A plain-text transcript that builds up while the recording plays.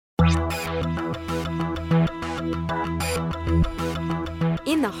In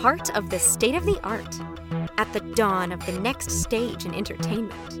the heart of the state-of-the-art, at the dawn of the next stage in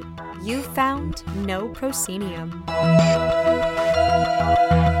entertainment, you found No Proscenium.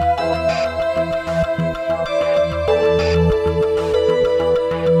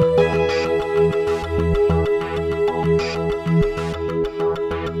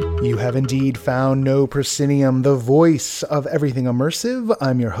 You have indeed found No Proscenium, the voice of everything immersive.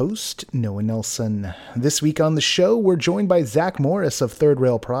 I'm your host, Noah Nelson. This week on the show, we're joined by Zach Morris of Third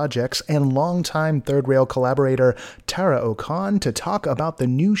Rail Projects and longtime Third Rail collaborator Tara O'Khan to talk about the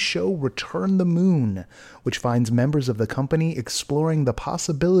new show Return the Moon, which finds members of the company exploring the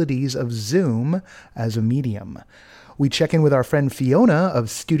possibilities of Zoom as a medium. We check in with our friend Fiona of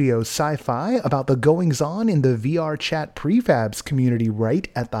Studio Sci-Fi about the goings-on in the VR chat prefabs community right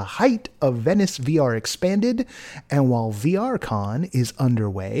at the height of Venice VR Expanded and while VRCon is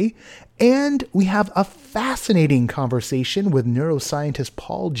underway. And we have a fascinating conversation with neuroscientist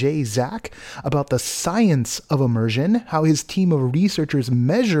Paul J. Zak about the science of immersion, how his team of researchers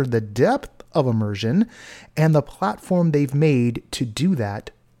measure the depth of immersion, and the platform they've made to do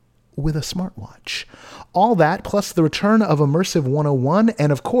that with a smartwatch. All that, plus the return of Immersive 101,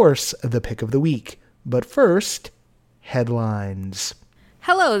 and of course, the pick of the week. But first, headlines.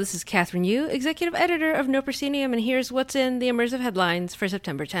 Hello, this is Catherine Yu, Executive Editor of No Proscenium, and here's what's in the Immersive headlines for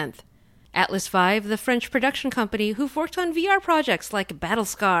September 10th. Atlas V, the French production company who've worked on VR projects like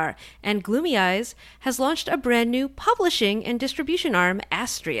Battlescar and Gloomy Eyes, has launched a brand new publishing and distribution arm,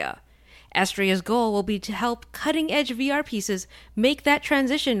 Astria. Astria's goal will be to help cutting-edge VR pieces make that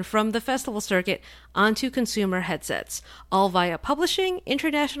transition from the festival circuit onto consumer headsets, all via publishing,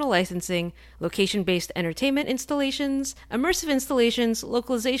 international licensing, location-based entertainment installations, immersive installations,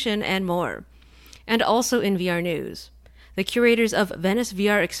 localization, and more. And also in VR news, the curators of Venice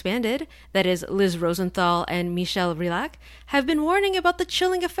VR Expanded, that is Liz Rosenthal and Michel Rilac, have been warning about the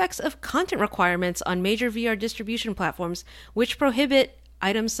chilling effects of content requirements on major VR distribution platforms, which prohibit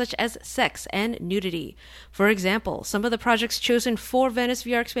items such as sex and nudity. For example, some of the projects chosen for Venice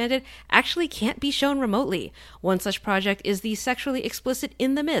VR Expanded actually can't be shown remotely. One such project is the sexually explicit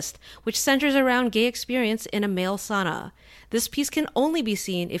In the Mist, which centers around gay experience in a male sauna. This piece can only be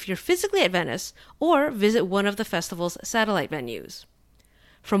seen if you're physically at Venice or visit one of the festival's satellite venues.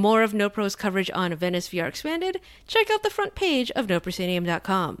 For more of NoPro's coverage on Venice VR Expanded, check out the front page of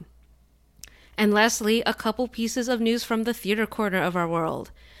noproscenium.com. And lastly, a couple pieces of news from the theater corner of our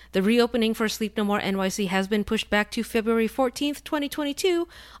world. The reopening for Sleep No More NYC has been pushed back to February 14th, 2022,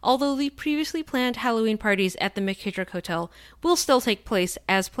 although the previously planned Halloween parties at the McKittrick Hotel will still take place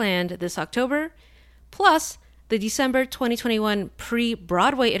as planned this October. Plus, the December 2021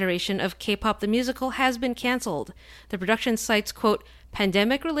 pre-Broadway iteration of K-Pop the Musical has been canceled. The production cites, quote,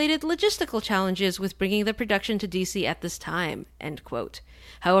 pandemic-related logistical challenges with bringing the production to DC at this time, end quote.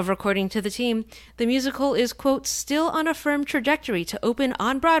 However, according to the team, the musical is, quote, still on a firm trajectory to open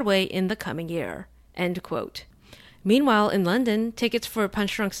on Broadway in the coming year, end quote. Meanwhile, in London, tickets for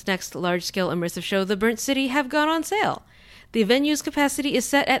Punch Drunk's next large-scale immersive show, The Burnt City, have gone on sale. The venue's capacity is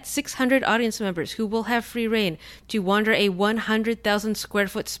set at 600 audience members who will have free reign to wander a 100,000 square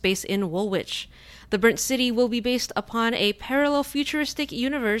foot space in Woolwich. The Burnt City will be based upon a parallel futuristic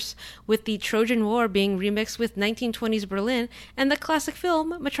universe, with the Trojan War being remixed with 1920s Berlin and the classic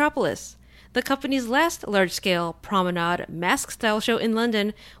film Metropolis. The company's last large-scale promenade mask-style show in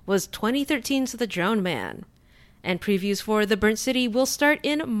London was 2013's The Drone Man. And previews for The Burnt City will start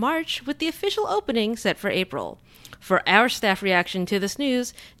in March, with the official opening set for April. For our staff reaction to this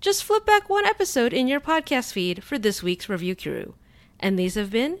news, just flip back one episode in your podcast feed for this week's review crew. And these have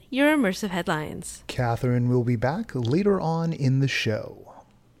been your Immersive Headlines. Catherine will be back later on in the show.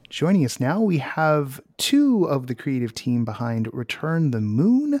 Joining us now, we have two of the creative team behind Return the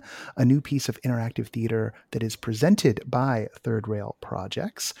Moon, a new piece of interactive theater that is presented by Third Rail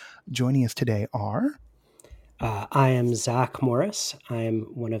Projects. Joining us today are... I am Zach Morris. I'm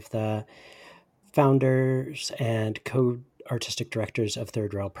one of the founders and co-artistic directors of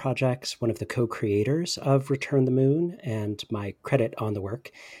Third Rail Projects, one of the co-creators of Return the Moon, and my credit on the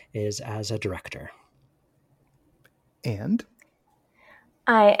work is as a director. And?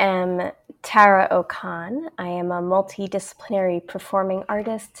 I am Tara O'Khan. I am a multidisciplinary performing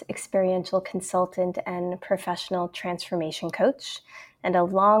artist, experiential consultant, and professional transformation coach, and a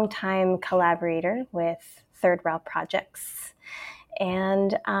longtime collaborator with Third Rail Projects.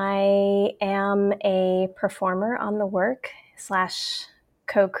 And I am a performer on the work /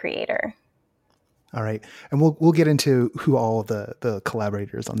 co-creator. All right. And we'll get into who all the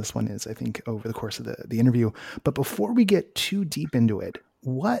collaborators on this one is, I think, over the course of the interview. But before we get too deep into it,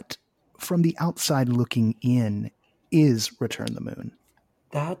 what from the outside looking in, is Return the Moon?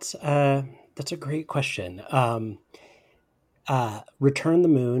 That's a great question. Return the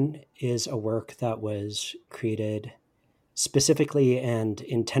Moon is a work that was created specifically and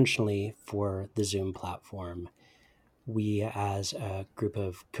intentionally for the Zoom platform. We, as a group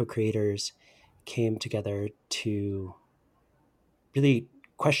of co-creators, came together to really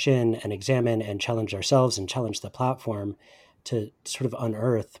question and examine and challenge ourselves and challenge the platform to sort of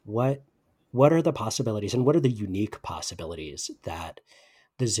unearth what are the possibilities and what are the unique possibilities that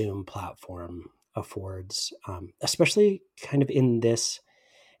the Zoom platform affords, especially kind of in this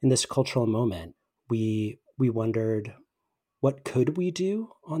cultural moment. We wondered, what could we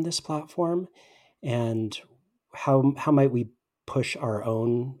do on this platform, and how might we push our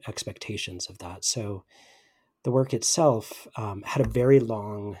own expectations of that? So the work itself had a very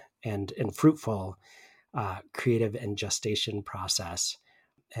long and fruitful creative and gestation process.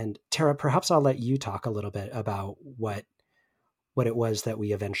 And Tara, perhaps I'll let you talk a little bit about what it was that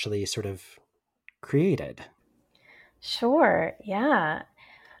we eventually sort of created. Sure, yeah.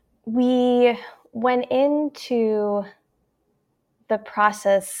 We went into the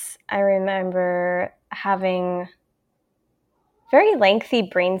process, I remember having very lengthy,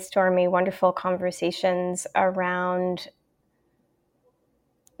 brainstormy, wonderful conversations around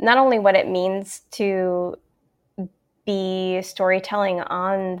not only what it means to be storytelling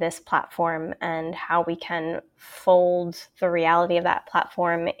on this platform and how we can fold the reality of that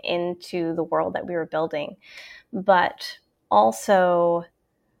platform into the world that we were building, but also,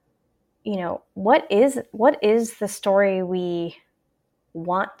 what is the story we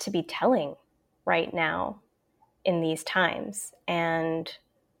want to be telling right now in these times, and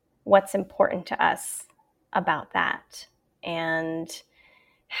what's important to us about that, and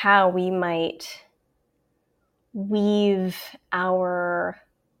how we might weave our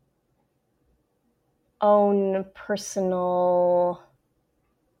own personal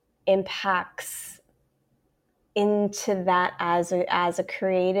impacts into that as a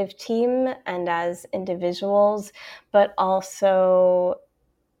creative team and as individuals, but also,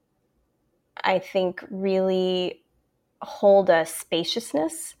 I think, really hold a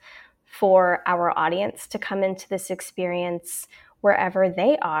spaciousness for our audience to come into this experience wherever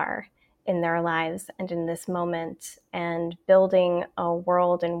they are in their lives and in this moment, and building a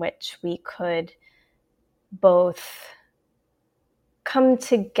world in which we could both come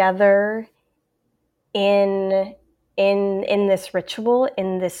together in this ritual,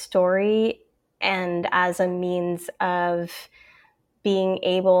 in this story, and as a means of being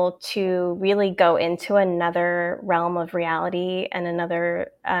able to really go into another realm of reality and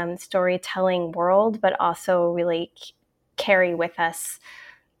another storytelling world, but also really carry with us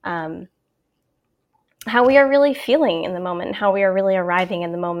how we are really feeling in the moment, how we are really arriving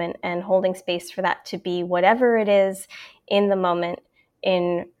in the moment, and holding space for that to be whatever it is in the moment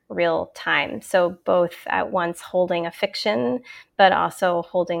in real time. So both at once holding a fiction, but also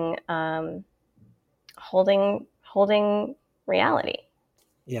holding reality.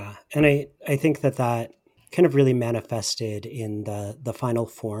 Yeah, and I think that kind of really manifested in the final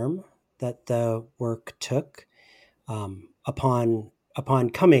form that the work took. Upon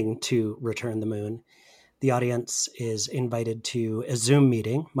coming to Return the Moon, the audience is invited to a Zoom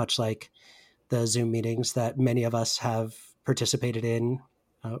meeting, much like the Zoom meetings that many of us have participated in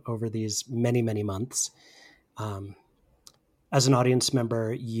over these many, many months. As an audience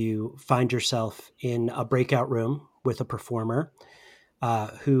member, you find yourself in a breakout room with a performer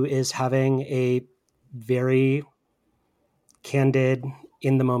who is having a very candid,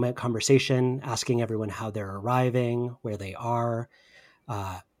 in the moment conversation, asking everyone how they're arriving, where they are,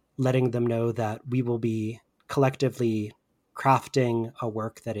 letting them know that we will be collectively crafting a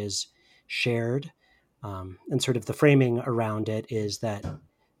work that is shared. And sort of the framing around it is that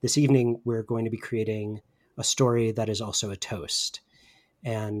this evening we're going to be creating a story that is also a toast.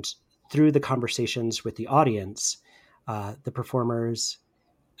 And through the conversations with the audience, the performers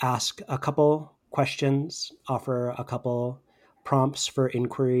ask a couple questions, offer a couple prompts for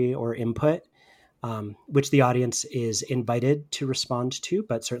inquiry or input, which the audience is invited to respond to,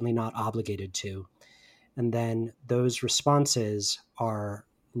 but certainly not obligated to. And then those responses are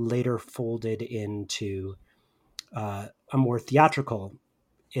later folded into a more theatrical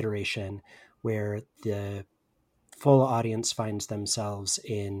iteration where the full audience finds themselves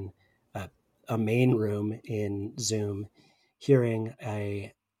in a main room in Zoom, hearing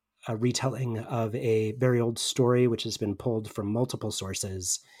a retelling of a very old story, which has been pulled from multiple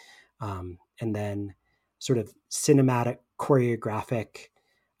sources, and then sort of cinematic, choreographic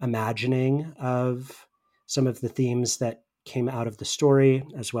imagining of some of the themes that came out of the story,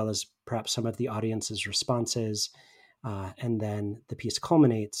 as well as perhaps some of the audience's responses, and then the piece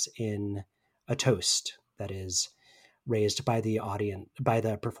culminates in a toast that is raised by the audience, by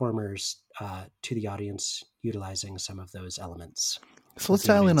the performers, to the audience, utilizing some of those elements. So let's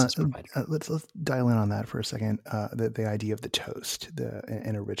dial in on let's dial in on that for a second. The idea of the toast,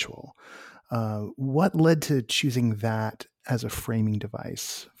 and a ritual. What led to choosing that as a framing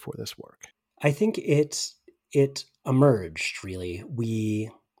device for this work? I think it emerged, really.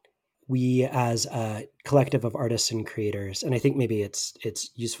 We as a collective of artists and creators, and I think maybe it's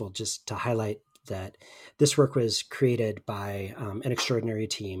useful just to highlight that this work was created by an extraordinary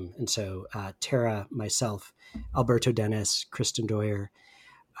team. And so Tara, myself, Alberto Dennis, Kristen Doyer,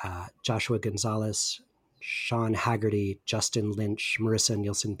 Joshua Gonzalez, Sean Haggerty, Justin Lynch, Marissa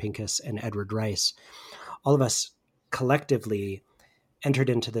Nielsen Pincus, and Edward Rice, all of us collectively entered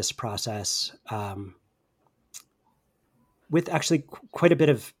into this process with actually quite a bit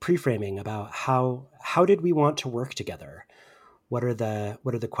of pre-framing about how did we want to work together? What are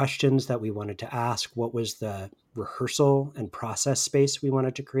the questions that we wanted to ask? What was the rehearsal and process space we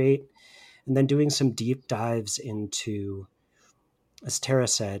wanted to create? And then doing some deep dives into, as Tara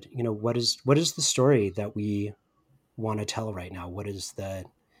said, what is the story that we want to tell right now? What is the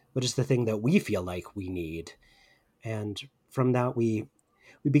thing that we feel like we need? And from that, we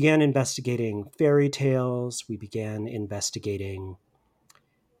began investigating fairy tales. We began investigating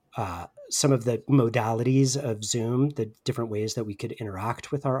some of the modalities of Zoom, the different ways that we could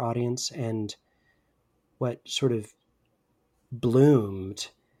interact with our audience. And what sort of bloomed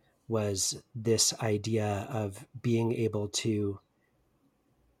was this idea of being able to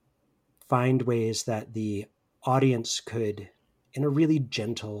find ways that the audience could, in a really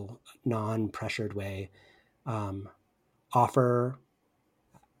gentle, non-pressured way, offer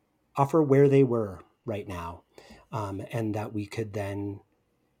where they were right now, and that we could then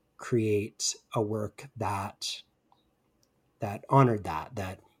create a work that honored that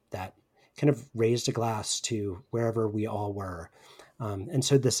kind of raised a glass to wherever we all were. And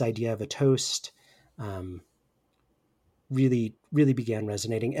so this idea of a toast really began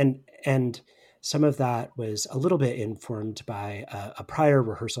resonating. And some of that was a little bit informed by a prior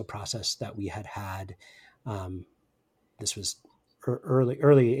rehearsal process that we had. This was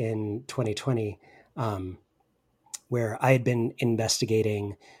early in 2020, where I had been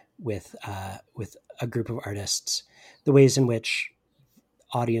investigating with a group of artists the ways in which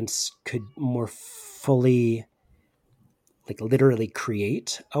audience could more fully, like, literally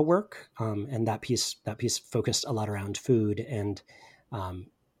create a work, and that piece focused a lot around food. And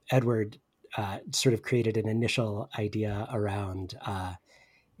Edward sort of created an initial idea around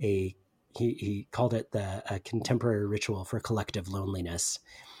he called it a contemporary ritual for collective loneliness,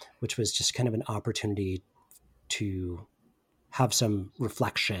 which was just kind of an opportunity to have some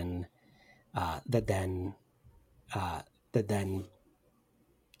reflection that then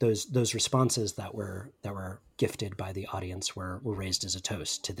those responses that were gifted by the audience were raised as a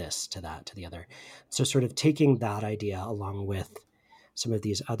toast to this, to that, to the other. So sort of taking that idea along with some of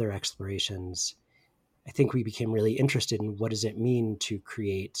these other explorations, I think we became really interested in what does it mean to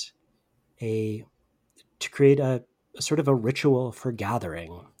create a sort of a ritual for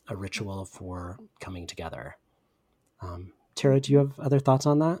gathering, a ritual for coming together. Tara, do you have other thoughts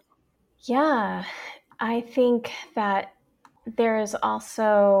on that? Yeah, I think that there is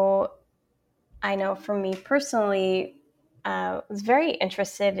also, I know for me personally, was very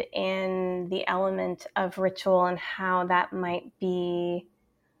interested in the element of ritual and how that might be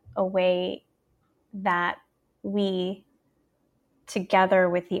a way that we, together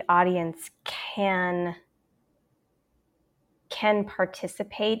with the audience, can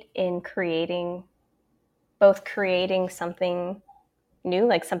participate in creating something new,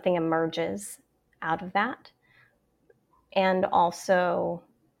 like something emerges out of that. And also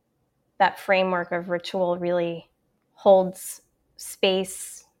that framework of ritual really holds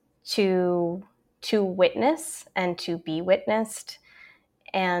space to witness and to be witnessed,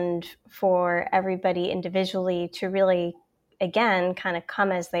 and for everybody individually to really, again, kind of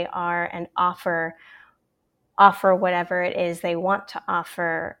come as they are and offer whatever it is they want to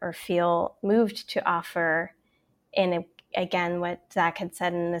offer or feel moved to offer in again, what Zach had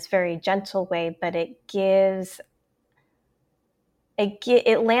said, in this very gentle way, but it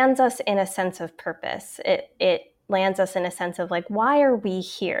lands us in a sense of purpose. It lands us in a sense of, like, why are we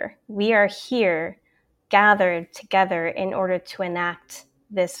here? We are here gathered together in order to enact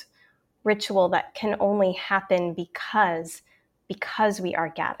this ritual that can only happen because we are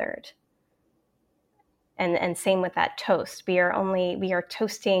gathered. And same with that toast. We are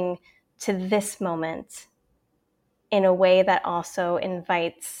toasting to this moment in a way that also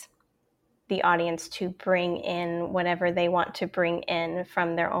invites the audience to bring in whatever they want to bring in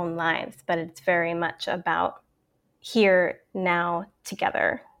from their own lives, but it's very much about here, now,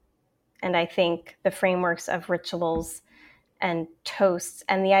 together. And I think the frameworks of rituals and toasts,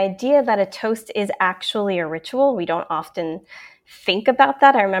 and the idea that a toast is actually a ritual, we don't often think about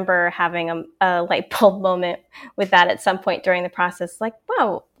that. I remember having a light bulb moment with that at some point during the process. Like,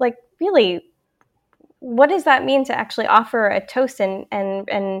 wow, like really, what does that mean to actually offer a toast and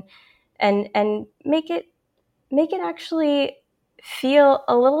make it actually feel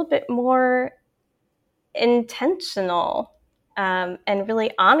a little bit more intentional, and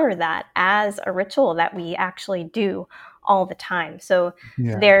really honor that as a ritual that we actually do all the time. So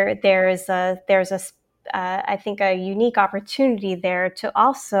there's I think a unique opportunity there to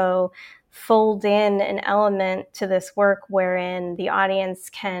also fold in an element to this work wherein the audience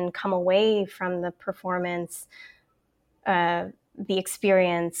can come away from the performance, the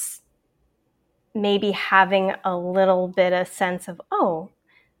experience, maybe having a little bit of sense of, oh,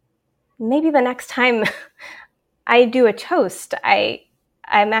 maybe the next time I do a toast,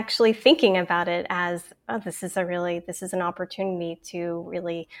 I'm actually thinking about it as, oh, this is an opportunity to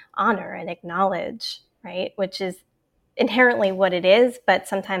really honor and acknowledge, right? Which is inherently what it is, but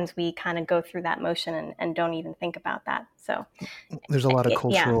sometimes we kind of go through that motion and don't even think about that. So there's a lot of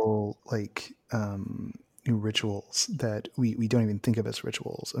cultural rituals that we don't even think of as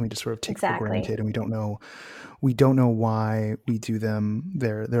rituals, and we just sort of take for granted, and we don't know why we do them.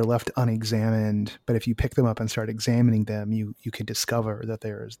 They're left unexamined, but if you pick them up and start examining them, you can discover that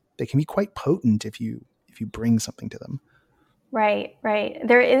they can be quite potent if you bring something to them. Right.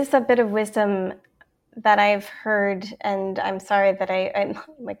 There is a bit of wisdom that I've heard, and I'm sorry that I'm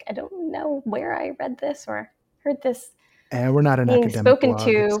like, I don't know where I read this or heard this. And we're not an being academic spoken blog,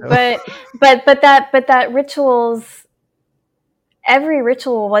 to, so. but that rituals, every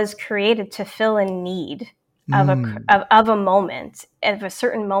ritual was created to fill a need of a moment, of a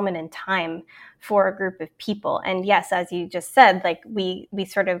certain moment in time for a group of people. And yes, as you just said, like we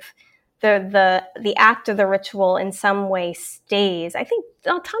sort of the act of the ritual in some way stays. I think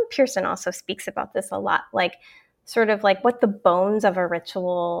Tom Pearson also speaks about this a lot, like sort of like what the bones of a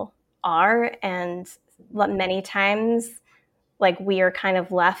ritual are, and many times like we are kind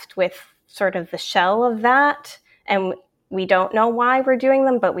of left with sort of the shell of that, and we don't know why we're doing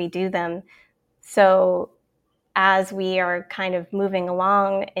them, but we do them. So as we are kind of moving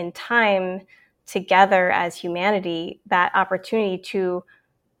along in time together as humanity, that opportunity to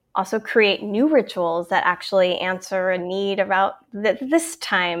also create new rituals that actually answer a need about this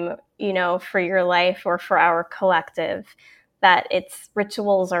time, for your life or for our collective, that its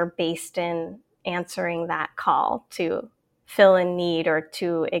rituals are based in answering that call to fill a need or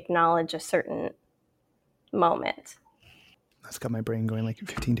to acknowledge a certain moment. That's got my brain going like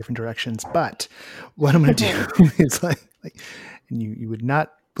 15 different directions. But what I'm going to do is like, and you would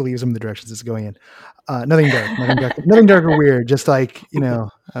not believe some of the directions this is going in. Nothing dark, nothing dark or weird. Just like,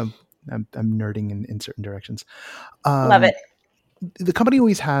 I'm nerding in certain directions. Love it. The company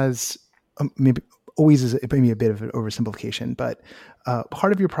always has, maybe always is maybe a bit of an oversimplification, but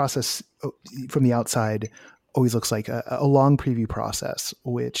part of your process from the outside always looks like a long preview process,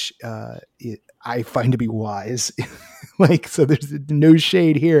 which I find to be wise. Like, so there's no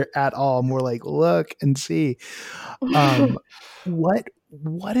shade here at all. More like, look and see.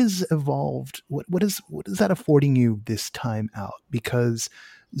 What has evolved? What is that affording you this time out? Because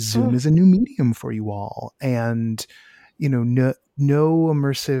Zoom is a new medium for you all, and no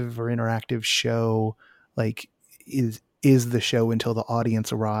immersive or interactive show like is the show until the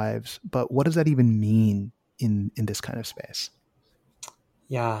audience arrives. But what does that even mean in this kind of space?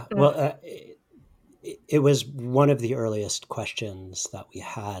 Yeah, well, it was one of the earliest questions that we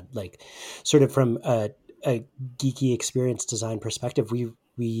had, like sort of from a geeky experience design perspective.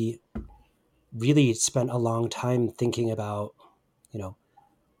 We really spent a long time thinking about,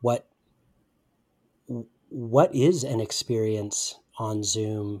 what is an experience on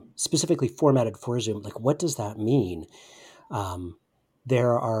Zoom, specifically formatted for Zoom? Like, what does that mean?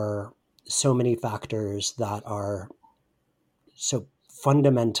 There are so many factors that are so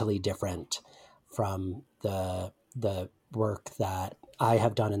fundamentally different from the work that I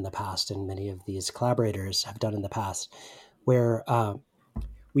have done in the past, and many of these collaborators have done in the past, where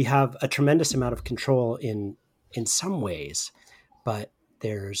we have a tremendous amount of control in some ways, but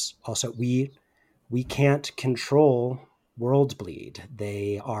there's also we can't control world bleed.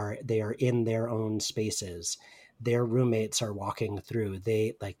 They are in their own spaces. Their roommates are walking through.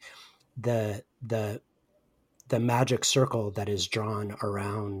 They like the magic circle that is drawn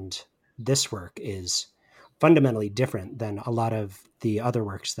around this work is fundamentally different than a lot of the other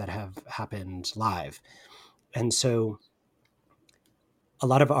works that have happened live. And so a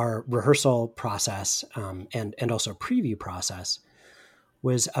lot of our rehearsal process and also preview process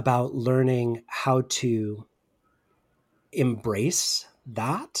was about learning how to embrace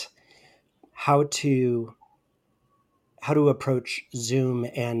that, how to approach Zoom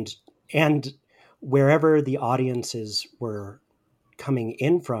and wherever the audiences were coming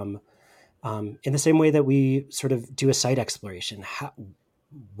in from, in the same way that we sort of do a site exploration.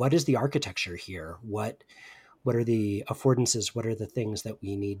 What is the architecture here? What are the affordances? What are the things that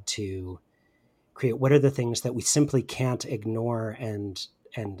we need to create? What are the things that we simply can't ignore and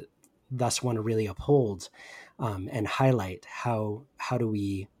thus want to really uphold and highlight? How do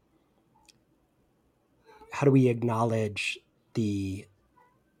we acknowledge the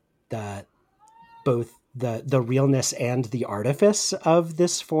both the realness and the artifice of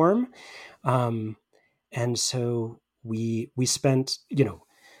this form? And so we spent,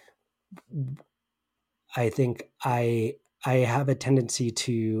 I think I have a tendency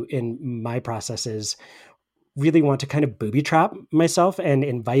to, in my processes, really want to kind of booby trap myself and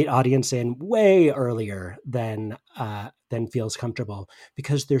invite audience in way earlier than feels comfortable,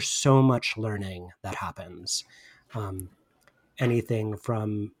 because there's so much learning that happens. Anything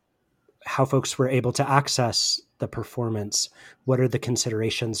from how folks were able to access the performance, what are the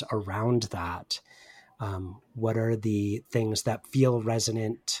considerations around that? What are the things that feel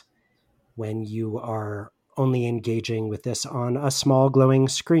resonant when you are only engaging with this on a small glowing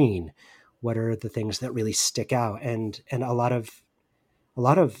screen? What are the things that really stick out? And a lot of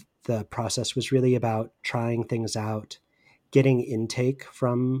the process was really about trying things out, getting intake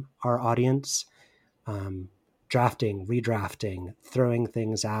from our audience, drafting, redrafting, throwing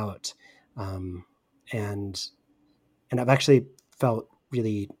things out. And I've actually felt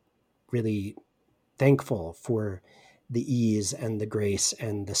really, really thankful for the ease and the grace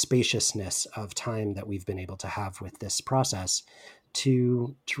and the spaciousness of time that we've been able to have with this process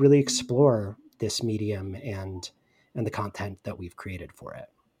to really explore this medium and the content that we've created for it.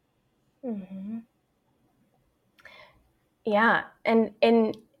 Mm-hmm. Yeah, and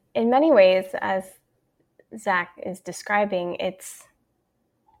in many ways, as Zach is describing,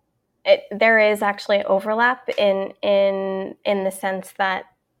 there is actually overlap in the sense that,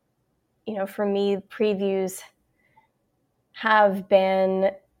 for me, previews have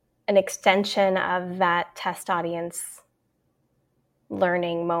been an extension of that test audience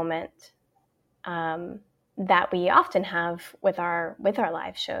learning moment that we often have with our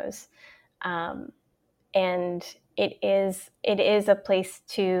live shows, and it is a place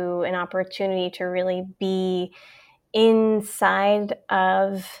an opportunity to really be inside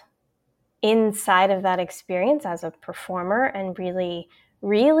of that experience as a performer and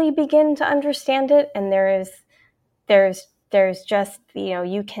really begin to understand it. And there's just,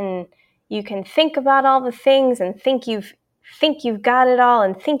 you can think about all the things and think you've got it all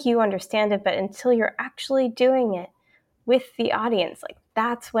and think you understand it, but until you're actually doing it with the audience, like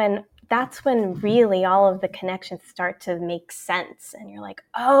that's when really all of the connections start to make sense, and you're like,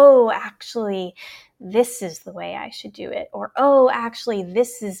 oh, actually this is the way I should do it, or oh, actually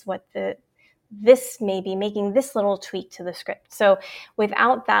this is what this may be making this little tweak to the script. So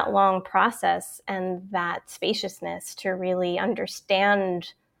without that long process and that spaciousness to really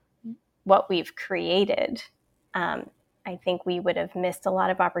understand what we've created, I think we would have missed a lot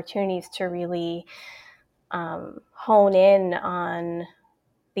of opportunities to really hone in on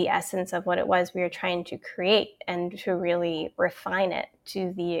the essence of what it was we were trying to create and to really refine it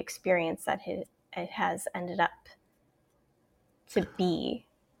to the experience that it has ended up to be.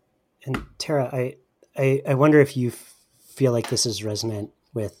 And Tara, I wonder if you feel like this is resonant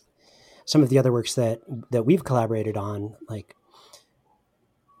with some of the other works that we've collaborated on, like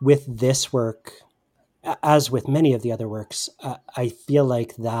with this work, as with many of the other works. I feel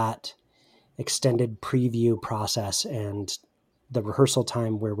like that extended preview process and the rehearsal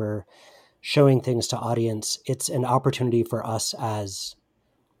time where we're showing things to audience, it's an opportunity for us as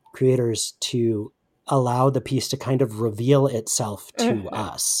creators to allow the piece to kind of reveal itself to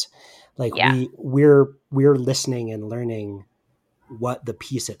us. Like we're listening and learning what the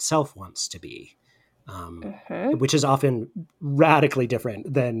piece itself wants to be, which is often radically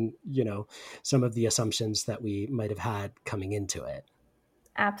different than, some of the assumptions that we might have had coming into it.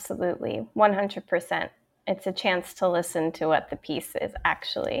 Absolutely. 100%. It's a chance to listen to what the piece is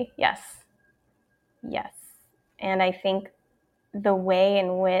actually. Yes. And I think the way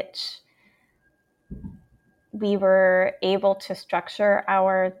in which we were able to structure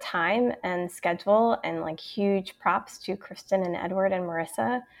our time and schedule, and like huge props to Kristen and Edward and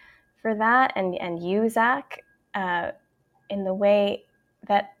Marissa for that, and you, Zach, in the way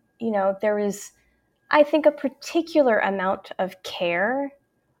that, there is, I think, a particular amount of care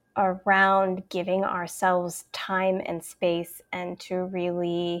around giving ourselves time and space, and to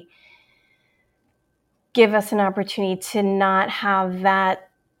really give us an opportunity to not have that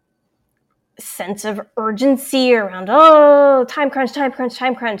sense of urgency around, time crunch.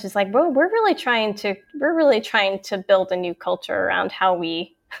 It's like, well, we're really trying to build a new culture around how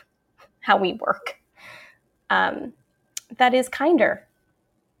we work, that is kinder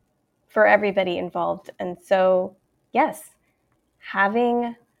for everybody involved. And so, yes,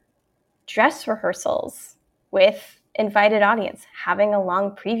 having dress rehearsals with invited audience, having a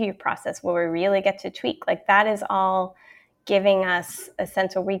long preview process where we really get to tweak, like, that is all giving us a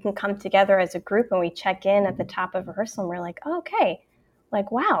sense where we can come together as a group and we check in at the top of rehearsal and we're like, oh, okay,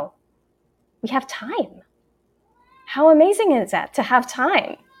 like, wow, we have time. How amazing is that to have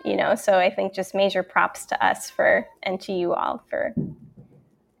time? So I think just major props to us and to you all for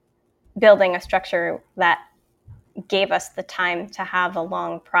building a structure that gave us the time to have a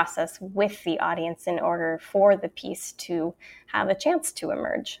long process with the audience in order for the piece to have a chance to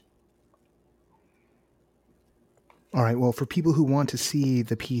emerge. All right. Well, for people who want to see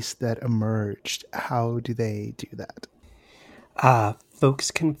the piece that emerged, how do they do that?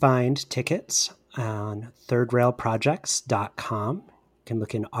 Folks can find tickets on thirdrailprojects.com. You can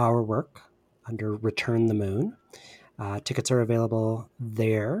look in our work under Return the Moon. Tickets are available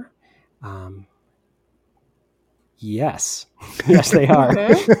there. Yes, they are.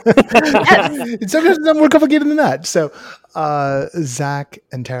 It's sometimes more complicated than that. So, Zach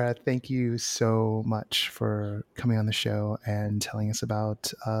and Tara, thank you so much for coming on the show and telling us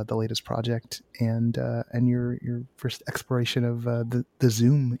about the latest project and your first exploration of the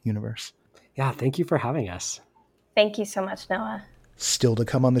Zoom universe. Yeah, thank you for having us. Thank you so much, Noah. Still to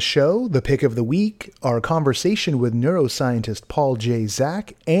come on the show, the pick of the week, our conversation with neuroscientist Paul J.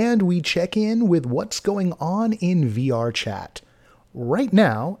 Zach, and we check in with what's going on in VR chat. Right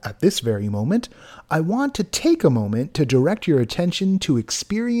now, at this very moment, I want to take a moment to direct your attention to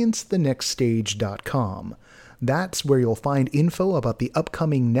experiencethenextstage.com. That's where you'll find info about the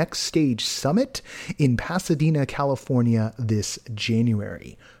upcoming Next Stage Summit in Pasadena, California this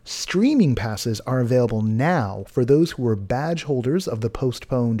January. Streaming passes are available now for those who were badge holders of the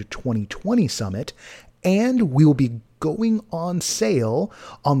postponed 2020 summit, and we will be going on sale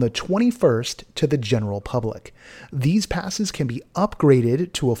on the 21st to the general public. These passes can be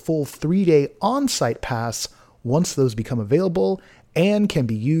upgraded to a full 3-day on-site pass once those become available, and can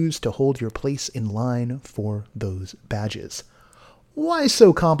be used to hold your place in line for those badges. Why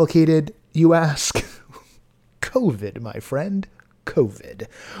so complicated, you ask? COVID, my friend. COVID.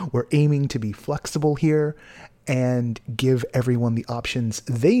 We're aiming to be flexible here and give everyone the options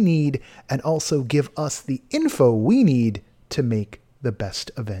they need, and also give us the info we need to make the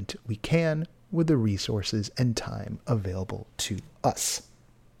best event we can with the resources and time available to us.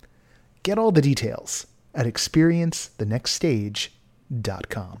 Get all the details at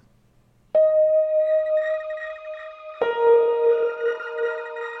experiencethenextstage.com.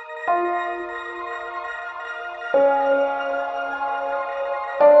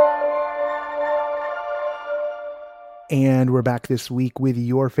 And we're back this week with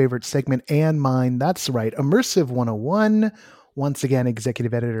your favorite segment and mine. That's right, Immersive 101. Once again,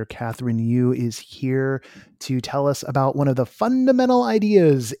 Executive Editor Catherine Yu is here to tell us about one of the fundamental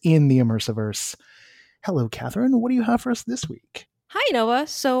ideas in the Immersiverse. Hello, Catherine. What do you have for us this week? Hi, Noah.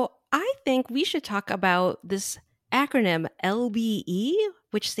 So I think we should talk about this acronym LBE,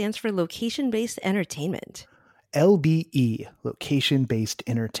 which stands for Location-Based Entertainment. LBE, Location-Based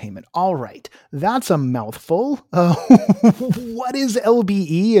Entertainment. All right, that's a mouthful. What is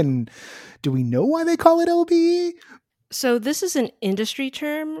LBE, and do we know why they call it LBE? So this is an industry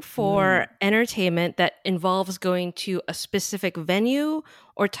term for entertainment that involves going to a specific venue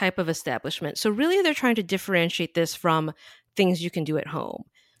or type of establishment. So really, they're trying to differentiate this from things you can do at home.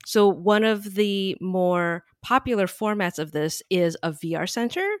 So one of the more popular formats of this is a VR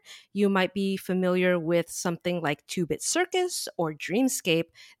center. You might be familiar with something like 2-Bit Circus or Dreamscape.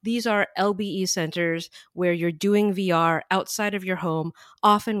 These are LBE centers where you're doing VR outside of your home,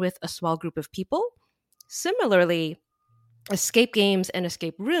 often with a small group of people. Similarly, escape games and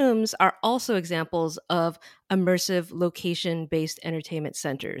escape rooms are also examples of immersive location-based entertainment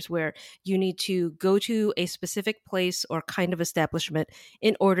centers where you need to go to a specific place or kind of establishment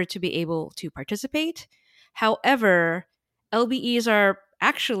in order to be able to participate. However, LBEs are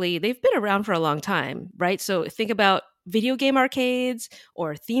they've been around for a long time, right? So think about video game arcades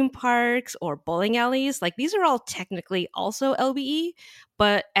or theme parks or bowling alleys. Like these are all technically also LBE,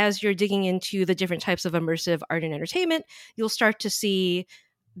 but as you're digging into the different types of immersive art and entertainment, you'll start to see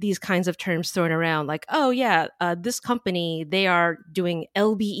these kinds of terms thrown around like, oh yeah, this company, they are doing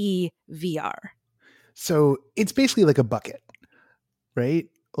LBE VR. So it's basically like a bucket, right?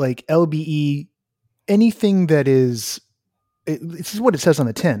 Like LBE, anything that is, this is what it says on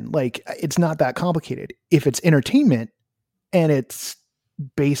the tin. Like it's not that complicated. If it's entertainment and it's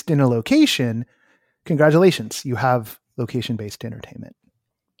based in a location, congratulations, you have location-based entertainment.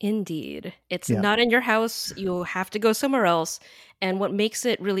 Indeed. It's not in your house. You have to go somewhere else. And what makes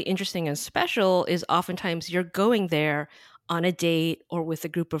it really interesting and special is oftentimes you're going there on a date or with a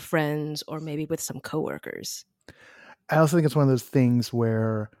group of friends or maybe with some coworkers. I also think it's one of those things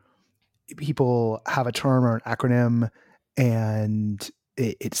where people have a term or an acronym and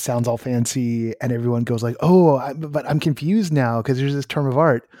it sounds all fancy and everyone goes like, oh, but I'm confused now because there's this term of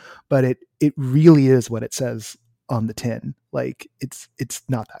art, but it really is what it says on the tin. Like it's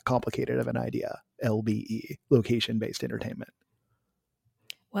not that complicated of an idea. LBE, location-based entertainment.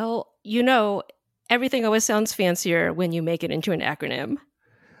 Well, everything always sounds fancier when you make it into an acronym.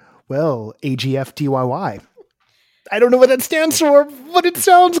 Well, AGFDYY. I don't know what that stands for, but it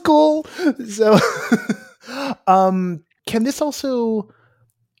sounds cool. So, can this also,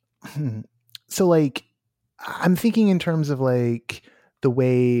 so like, I'm thinking in terms of like the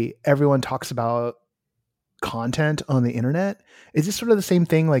way everyone talks about content on the internet. Is this sort of the same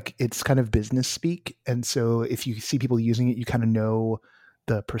thing? Like it's kind of business speak. And so if you see people using it, you kind of know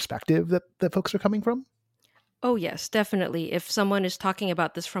the perspective that folks are coming from? Oh, yes, definitely. If someone is talking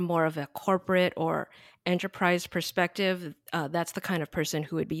about this from more of a corporate or enterprise perspective, that's the kind of person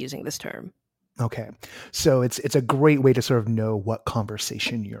who would be using this term. Okay. So it's a great way to sort of know what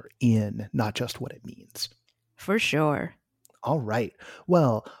conversation you're in, not just what it means. For sure. All right.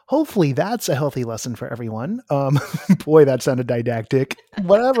 Well, hopefully that's a healthy lesson for everyone. Boy, that sounded didactic.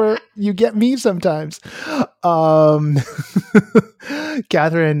 Whatever. You get me sometimes.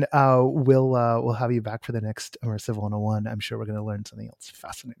 Catherine, we'll have you back for the next Immersive 101. I'm sure we're going to learn something else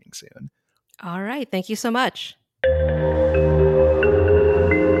fascinating soon. All right. Thank you so much.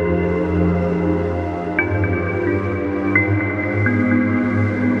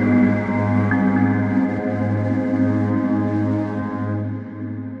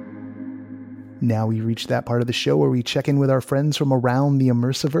 Now we reach that part of the show where we check in with our friends from around the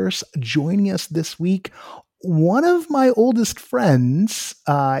Immersiverse. Joining us this week, one of my oldest friends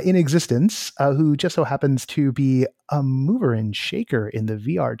in existence, who just so happens to be a mover and shaker in the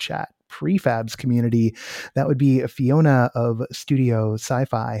VR chat prefabs community. That would be Fiona of Studio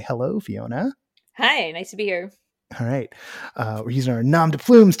Sci-Fi. Hello, Fiona. Hi, nice to be here. All right. We're using our nom de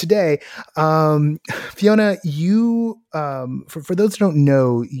plumes today. Fiona, you, for those who don't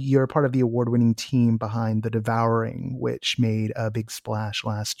know, you're part of the award-winning team behind The Devouring, which made a big splash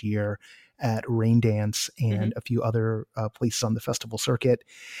last year at Rain Dance and a few other places on the festival circuit.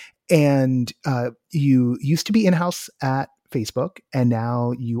 And you used to be in-house at Facebook, and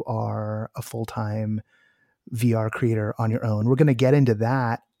now you are a full-time VR creator on your own. We're going to get into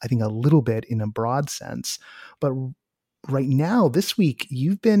that, I think, a little bit in a broad sense, but right now, this week,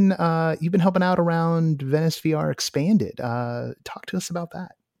 you've been helping out around Venice VR Expanded. Talk to us about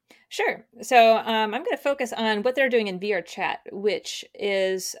that. Sure. So I'm going to focus on what they're doing in VR Chat, which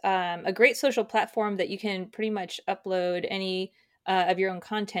is a great social platform that you can pretty much upload any of your own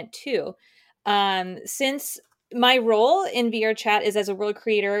content to. Since my role in VR Chat is as a world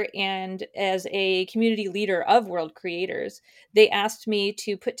creator and as a community leader of world creators, they asked me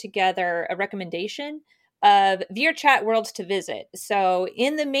to put together a recommendation of VR Chat worlds to visit. So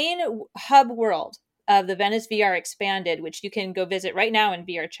in the main hub world of the Venice VR Expanded, which you can go visit right now in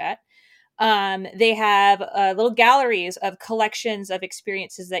VR Chat, they have little galleries of collections of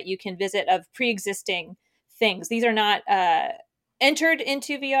experiences that you can visit of pre-existing things. These are not entered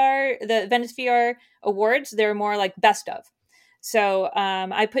into VR, the Venice VR Awards. They're more like best of. So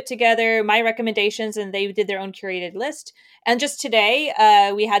I put together my recommendations and they did their own curated list. And just today,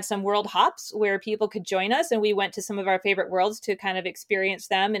 we had some world hops where people could join us and we went to some of our favorite worlds to kind of experience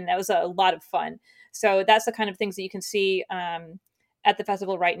them. And that was a lot of fun. So that's the kind of things that you can see at the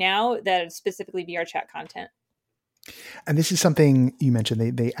festival right now that is specifically VR Chat content. And this is something you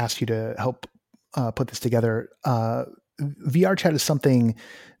mentioned. They asked you to help put this together. VR Chat is something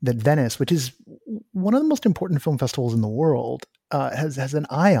that Venice, which is one of the most important film festivals in the world, has an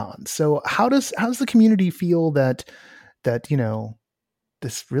eye on. So how does the community feel that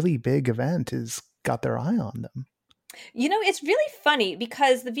this really big event has got their eye on them? It's really funny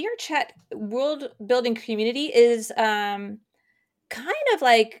because the VR chat world building community is kind of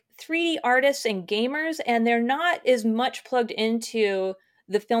like 3D artists and gamers, and they're not as much plugged into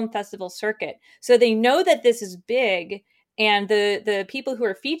the film festival circuit. So they know that this is big, and the people who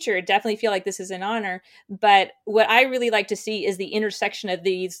are featured definitely feel like this is an honor. But what I really like to see is the intersection of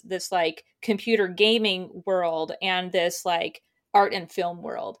this like computer gaming world and this like art and film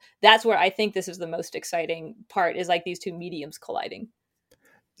world. That's where I think this is the most exciting part, is like these two mediums colliding.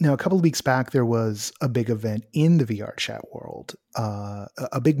 Now, a couple of weeks back, there was a big event in the VR chat world,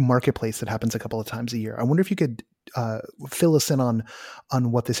 a big marketplace that happens a couple of times a year. I wonder if you could fill us in on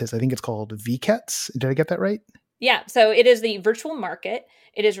what this is. I think it's called VCATS. Did I get that right? Yeah, so it is the virtual market.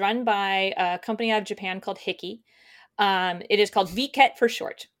 It is run by a company out of Japan called Hiki. It is called VCAT for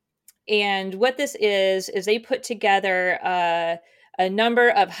short. And what this is they put together a number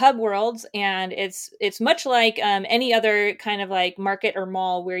of hub worlds, and it's much like any other kind of like market or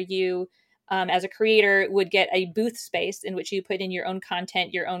mall where you, as a creator, would get a booth space in which you put in your own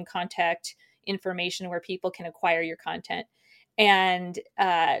content, your own contact information, where people can acquire your content. And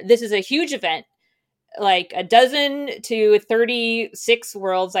this is a huge event, like a dozen to 36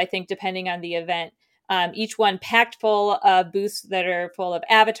 worlds, I think, depending on the event. Each one packed full of booths that are full of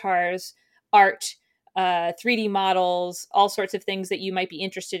avatars, art, 3D models, all sorts of things that you might be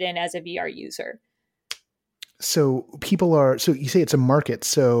interested in as a VR user. So so you say it's a market.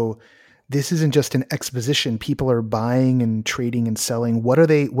 So this isn't just an exposition. People are buying and trading and selling. What are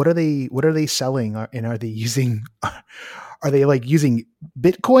they selling? And are they using, are they like using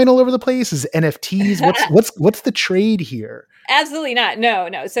Bitcoin all over the place? Is NFTs? What's the trade here? Absolutely not. No.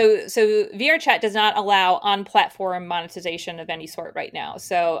 So VR chat does not allow on-platform monetization of any sort right now.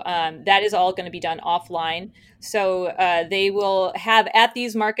 So that is all going to be done offline. So they will have, at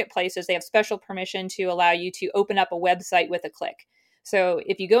these marketplaces, they have special permission to allow you to open up a website with a click. So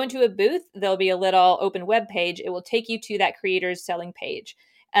if you go into a booth, there'll be a little open web page. It will take you to that creator's selling page.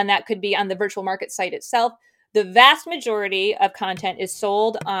 And that could be on the virtual market site itself. The vast majority of content is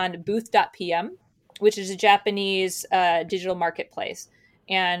sold on booth.pm, which is a Japanese digital marketplace.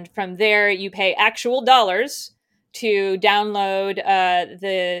 And from there, you pay actual dollars to download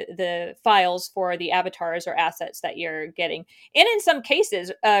the files for the avatars or assets that you're getting. And in some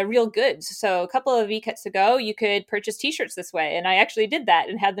cases, real goods. So a couple of VCATs ago, you could purchase t-shirts this way. And I actually did that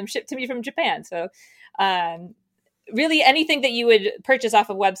and had them shipped to me from Japan. So really anything that you would purchase off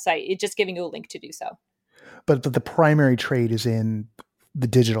a website, it's just giving you a link to do so. But the primary trade is in the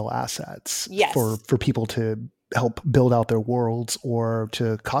digital assets. Yes. For people to help build out their worlds or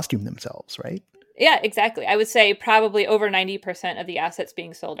to costume themselves, right? Yeah, exactly. I would say probably over 90% of the assets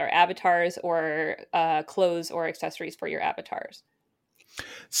being sold are avatars or clothes or accessories for your avatars.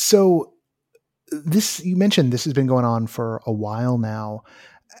 So you mentioned this has been going on for a while now.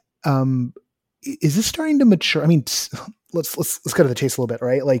 Is this starting to mature? I mean, let's go to the chase a little bit,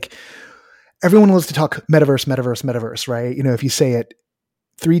 right? Like, everyone wants to talk metaverse, right? You know, if you say it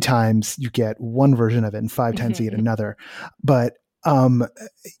 3 times, you get one version of it, and 5 times you get another. But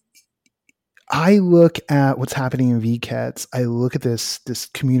I look at what's happening in VCATs. I look at this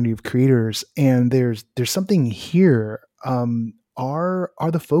community of creators, and there's something here. Are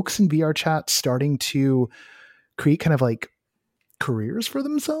the folks in VR chat starting to create kind of like careers for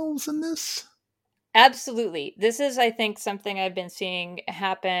themselves in this? Absolutely. This is, I think, something I've been seeing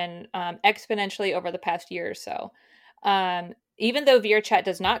happen exponentially over the past year or so. Even though VR chat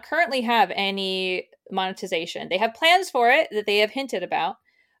does not currently have any monetization, they have plans for it that they have hinted about.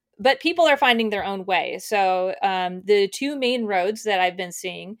 But people are finding their own way. So the 2 main roads that I've been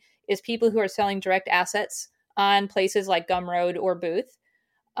seeing is people who are selling direct assets on places like Gumroad or Booth.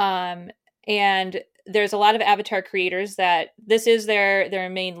 And there's a lot of avatar creators that this is their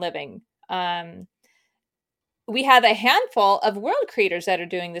main living. We have a handful of world creators that are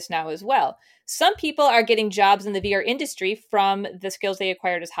doing this now as well. Some people are getting jobs in the VR industry from the skills they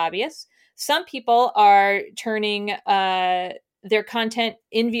acquired as hobbyists. Some people are turning their content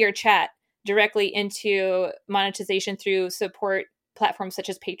in VR chat directly into monetization through support platforms such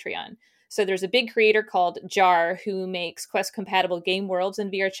as Patreon. So there's a big creator called Jar who makes Quest compatible game worlds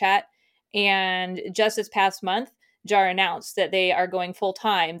in VR chat. And just this past month, Jar announced that they are going full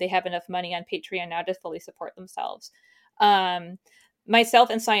time. They have enough money on Patreon now to fully support themselves. Myself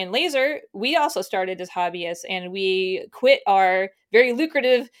and Cyan Laser, we also started as hobbyists, and we quit our very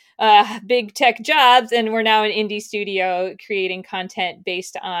lucrative big tech jobs, and we're now an indie studio creating content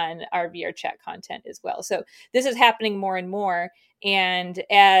based on our VR chat content as well. So this is happening more and more. And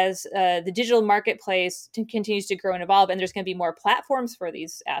as the digital marketplace continues to grow and evolve, and there's going to be more platforms for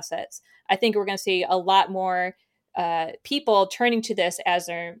these assets, I think we're going to see a lot more people turning to this as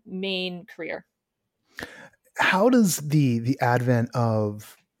their main career. How does the advent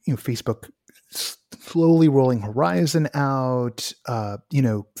of Facebook slowly rolling Horizon out,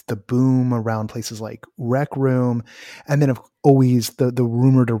 the boom around places like Rec Room, and then always the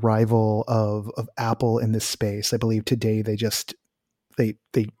rumored arrival of Apple in this space? I believe today they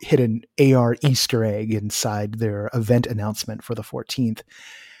hit an AR Easter egg inside their event announcement for the 14th.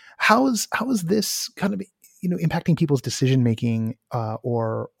 How is this kind of impacting people's decision making,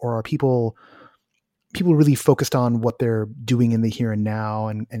 or are people really focused on what they're doing in the here and now,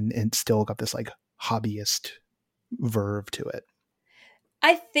 and still got this like hobbyist verve to it?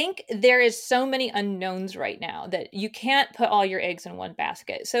 I think there is so many unknowns right now that you can't put all your eggs in one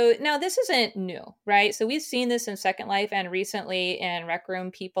basket. So now this isn't new, right? So we've seen this in Second Life and recently in Rec Room,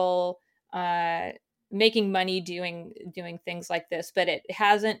 people making money doing things like this, but it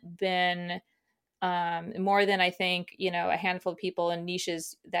hasn't been more than I think, a handful of people in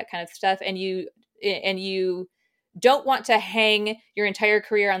niches, that kind of stuff. And you don't want to hang your entire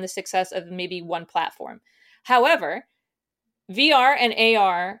career on the success of maybe one platform. However, VR and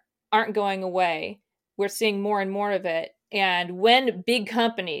AR aren't going away. We're seeing more and more of it. And when big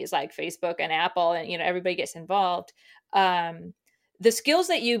companies like Facebook and Apple and everybody gets involved, the skills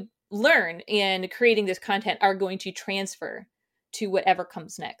that you learn in creating this content are going to transfer to whatever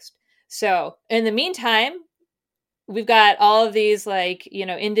comes next. So in the meantime, we've got all of these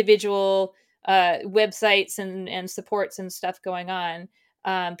individual websites and supports and stuff going on.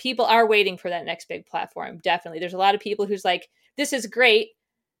 People are waiting for that next big platform. Definitely. There's a lot of people who's like, this is great,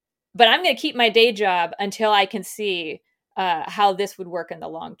 but I'm going to keep my day job until I can see how this would work in the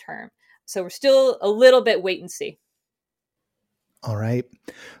long term. So we're still a little bit wait and see. All right.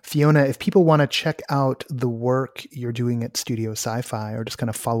 Fiona, if people want to check out the work you're doing at Studio Sci-Fi, or just kind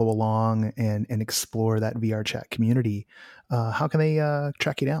of follow along and explore that VR chat community, how can they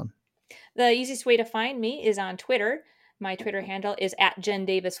track you down? The easiest way to find me is on Twitter. My Twitter handle is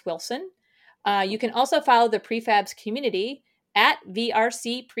 @JenDavisWilson. You can also follow the Prefabs community at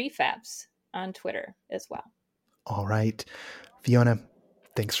VRC Prefabs on Twitter as well. All right. Fiona,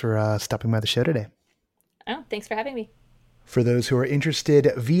 thanks for stopping by the show today. Oh, thanks for having me. For those who are interested,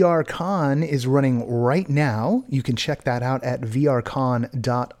 VRCon is running right now. You can check that out at vrcon.online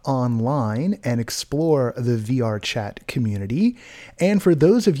and explore the VR chat community. And for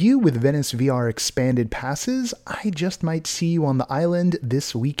those of you with Venice VR expanded passes, I just might see you on the island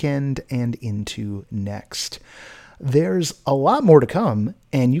this weekend and into next. There's a lot more to come,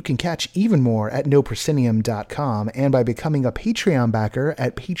 and you can catch even more at noproscenium.com and by becoming a Patreon backer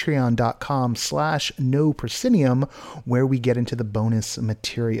at patreon.com/noproscenium, where we get into the bonus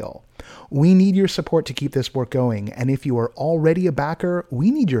material. We need your support to keep this work going, and if you are already a backer, we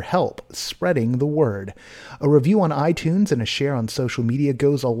need your help spreading the word. A review on iTunes and a share on social media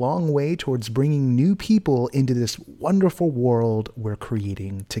goes a long way towards bringing new people into this wonderful world we're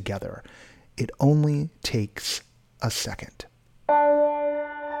creating together. It only takes a second.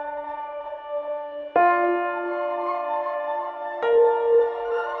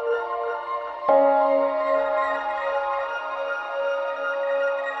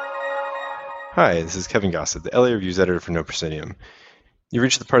 Hi, this is Kevin Gossett, the LA Reviews editor for No Proscenium. You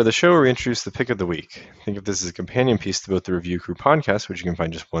reached the part of the show where we introduce the pick of the week. Think of this as a companion piece to both the Review Crew podcast, which you can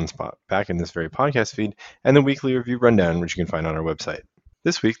find just one spot back in this very podcast feed, and the weekly review rundown, which you can find on our website.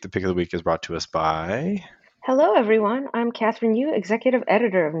 This week, the pick of the week is brought to us by... Hello, everyone. I'm Catherine Yu, executive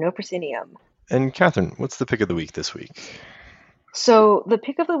editor of No Proscenium. And Catherine, what's the pick of the week this week? So the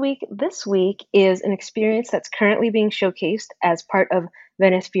pick of the week this week is an experience that's currently being showcased as part of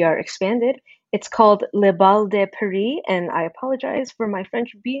Venice VR Expanded. It's called Le Bal de Paris, and I apologize for my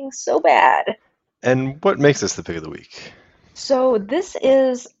French being so bad. And what makes this the pick of the week? So this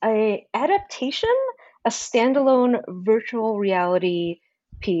is a standalone virtual reality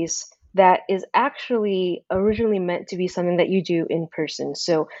piece that is actually originally meant to be something that you do in person.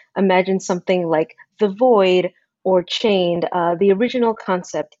 So imagine something like The Void or Chained. The original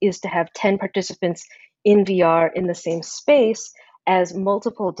concept is to have 10 participants in VR in the same space, as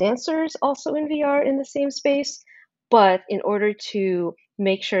multiple dancers also in VR in the same space. But in order to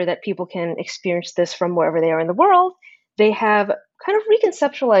make sure that people can experience this from wherever they are in the world, they have kind of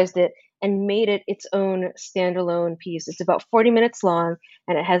reconceptualized it and made it its own standalone piece. It's about 40 minutes long,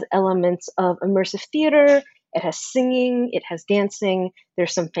 and it has elements of immersive theater. It has singing, it has dancing.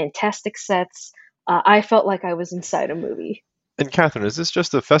 There's some fantastic sets. I felt like I was inside a movie. And Catherine, is this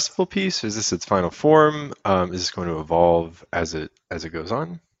just a festival piece? Is this its final form? Is this going to evolve as it goes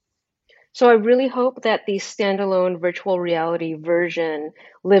on? So I really hope that the standalone virtual reality version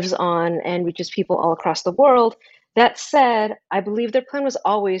lives on and reaches people all across the world. That said, I believe their plan was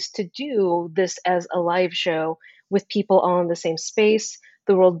always to do this as a live show with people all in the same space.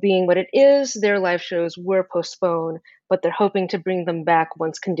 The world being what it is, their live shows were postponed, but they're hoping to bring them back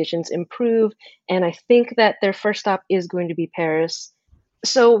once conditions improve. And I think that their first stop is going to be Paris.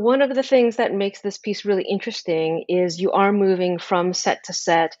 So, one of the things that makes this piece really interesting is you are moving from set to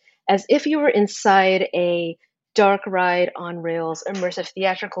set as if you were inside a dark ride on rails immersive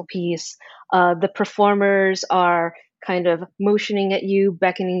theatrical piece. The performers are kind of motioning at you,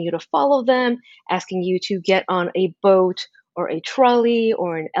 beckoning you to follow them, asking you to get on a boat or a trolley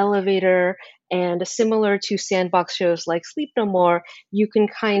or an elevator. And similar to sandbox shows like Sleep No More, you can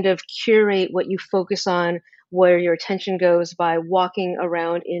kind of curate what you focus on, where your attention goes, by walking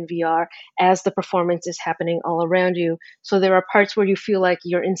around in VR as the performance is happening all around you. So there are parts where you feel like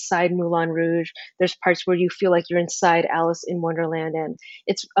you're inside Moulin Rouge. There's parts where you feel like you're inside Alice in Wonderland. And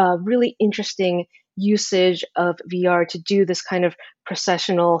it's a really interesting usage of VR to do this kind of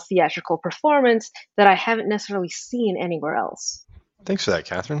processional theatrical performance that I haven't necessarily seen anywhere else. Thanks for that,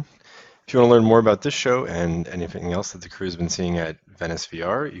 Catherine. If you want to learn more about this show and anything else that the crew has been seeing at Venice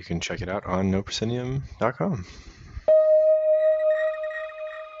VR, you can check it out on noproscenium.com.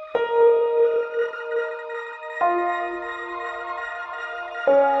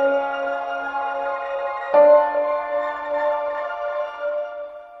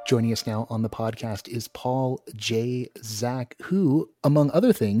 Joining us now on the podcast is Paul J. Zak, who, among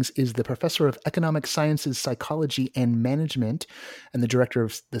other things, is the professor of economic sciences, psychology, and management, and the director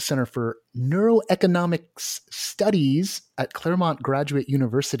of the Center for Neuroeconomics Studies at Claremont Graduate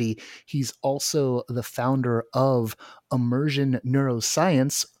University. He's also the founder of Immersion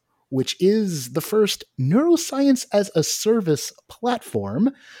Neuroscience, which is the first neuroscience as a service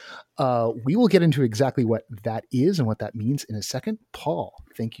platform. We will get into exactly what that is and what that means in a second. Paul,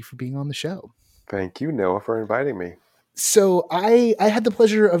 thank you for being on the show. Thank you, Noah, for inviting me. So I had the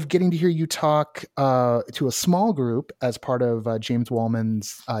pleasure of getting to hear you talk to a small group as part of James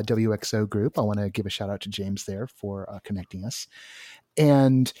Wallman's WXO group. I want to give a shout out to James there for connecting us.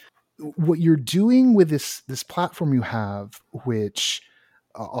 And what you're doing with this platform you have, which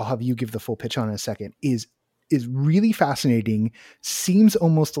I'll have you give the full pitch on in a second, is really fascinating, seems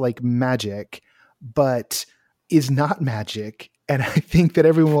almost like magic, but is not magic. And I think that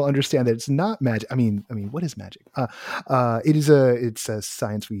everyone will understand that it's not magic. I mean, what is magic? It's a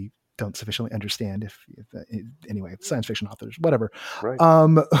science we don't sufficiently understand. Anyway, science fiction authors, whatever. Right.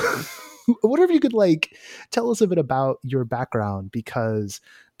 Whatever you could tell us a bit about your background, because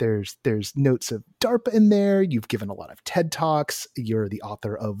there's notes of DARPA in there. You've given a lot of TED Talks. You're the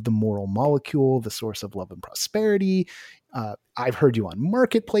author of The Moral Molecule, The Source of Love and Prosperity. I've heard you on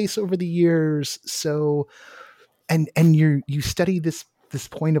Marketplace over the years. So, and you study this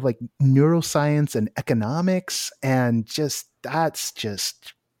point of neuroscience and economics, and that's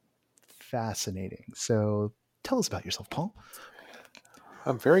just fascinating. So tell us about yourself, Paul.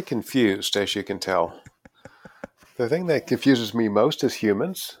 I'm very confused, as you can tell. The thing that confuses me most is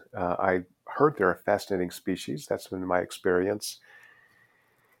humans. I heard they're a fascinating species. That's been my experience.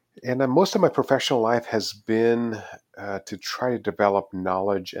 And most of my professional life has been to try to develop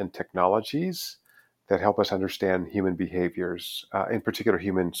knowledge and technologies that help us understand human behaviors, in particular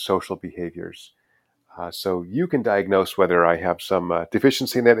human social behaviors. So you can diagnose whether I have some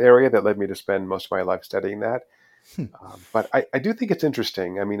deficiency in that area that led me to spend most of my life studying that. But I do think it's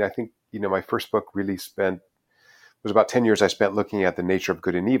interesting. I mean, I think, my first book really was about 10 years I spent looking at the nature of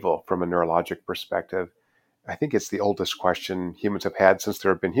good and evil from a neurologic perspective. I think it's the oldest question humans have had since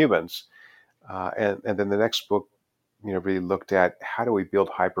there have been humans. And then the next book, really looked at how do we build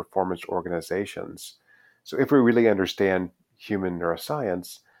high performance organizations. So if we really understand human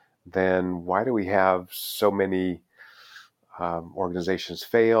neuroscience, then why do we have so many organizations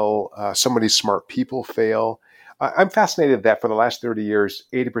fail, so many smart people fail? I'm fascinated that for the last 30 years,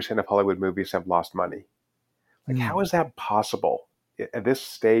 80% of Hollywood movies have lost money. How is that possible at this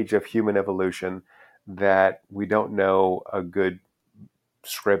stage of human evolution, that we don't know a good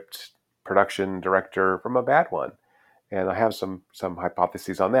script production director from a bad one? And I have some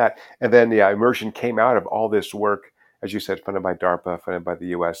hypotheses on that. And then, Immersion came out of all this work, as you said, funded by DARPA, funded by the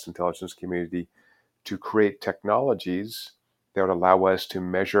U.S. intelligence community, to create technologies that would allow us to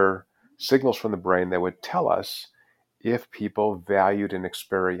measure signals from the brain that would tell us if people valued an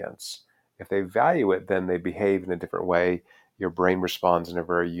experience. If they value it, then they behave in a different way. Your brain responds in a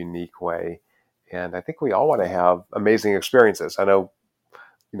very unique way. And I think we all want to have amazing experiences. I know,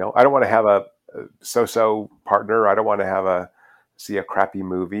 I don't want to have a so-so partner. I don't want to see a crappy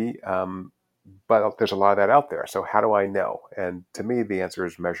movie. But there's a lot of that out there. So how do I know? And to me, the answer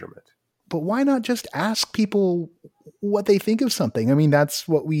is measurement. but why not just ask people what they think of something? I mean, that's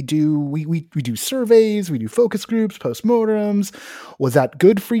what we do. We do surveys, we do focus groups, postmortems. Was that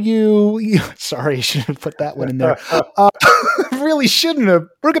good for you? Sorry, I should have put that one in there. Really shouldn't have.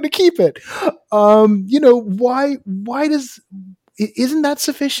 We're going to keep it. Why isn't that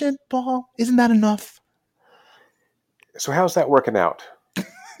sufficient, Paul? Isn't that enough? So how's that working out?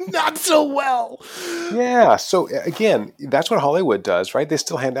 Not so well. Yeah. So again, that's what Hollywood does, right? They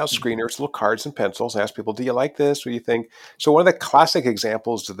still hand out screeners, little cards and pencils, ask people, do you like this? What do you think? So one of the classic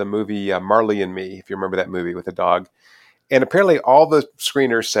examples of the movie Marley and Me, if you remember that movie with the dog. And apparently all the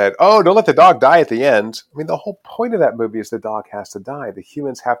screeners said, oh, don't let the dog die at the end. I mean, the whole point of that movie is the dog has to die. The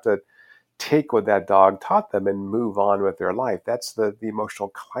humans have to take what that dog taught them and move on with their life. That's the emotional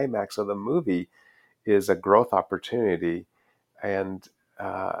climax of the movie, is a growth opportunity. And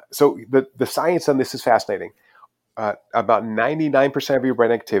so the science on this is fascinating. About 99% of your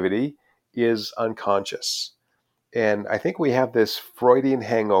brain activity is unconscious. And I think we have this Freudian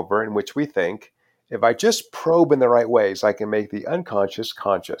hangover in which we think, if I just probe in the right ways, I can make the unconscious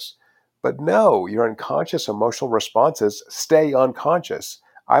conscious. But no, your unconscious emotional responses stay unconscious.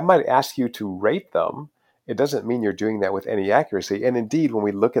 I might ask you to rate them. It doesn't mean you're doing that with any accuracy. And indeed, when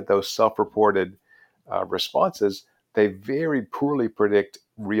we look at those self-reported responses, they very poorly predict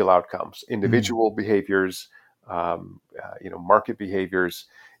real outcomes, individual behaviors, market behaviors.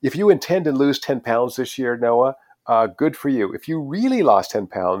 If you intend to lose 10 pounds this year, Noah, good for you. If you really lost 10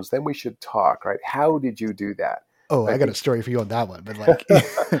 pounds, then we should talk, right? How did you do that? Oh, I got a story for you on that one, but like,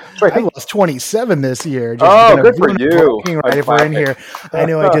 I lost 27 this year. Good for you! Right, if we're in here, I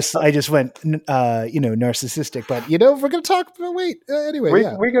know I just went, narcissistic, but we're going to talk. Wait, anyway,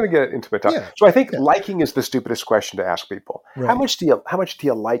 we're going to get intimate talk. Yeah, so I think liking is the stupidest question to ask people. Right. How much do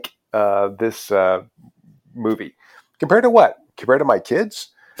you like this movie compared to what? Compared to my kids?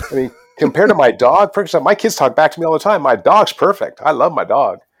 I mean, compared to my dog, for example, my kids talk back to me all the time. My dog's perfect. I love my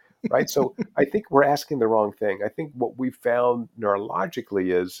dog. Right. So I think we're asking the wrong thing. I think what we found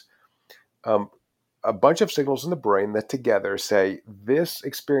neurologically is a bunch of signals in the brain that together say this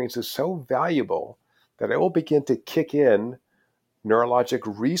experience is so valuable that it will begin to kick in neurologic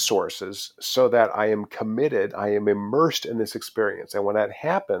resources so that I am committed, I am immersed in this experience. And when that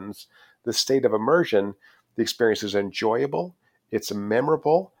happens, the state of immersion, the experience is enjoyable, it's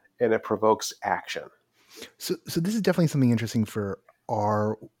memorable, and it provokes action. So this is definitely something interesting for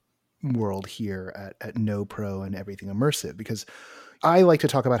our world here at No Pro and Everything Immersive, because I like to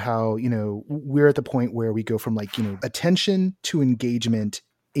talk about how, we're at the point where we go from attention to engagement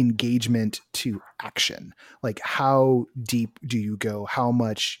to action. Like, how deep do you go? How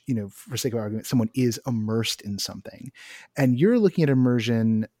much, for sake of argument, someone is immersed in something, and you're looking at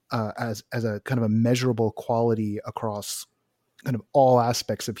immersion as a kind of a measurable quality across kind of all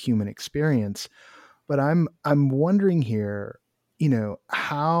aspects of human experience. But I'm wondering here,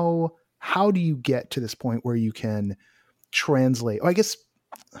 how do you get to this point where you can translate? I guess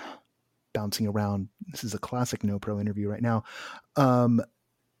bouncing around, this is a classic No Pro interview right now.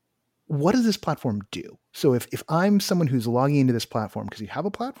 What does this platform do? So if I'm someone who's logging into this platform, because you have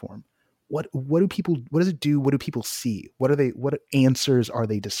a platform, what does it do? What do people see? What answers are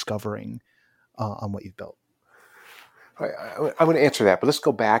they discovering on what you've built? I'm going to answer that, but let's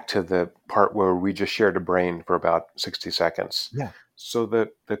go back to the part where we just shared a brain for about 60 seconds. Yeah. So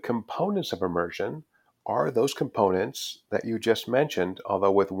the components of immersion are those components that you just mentioned,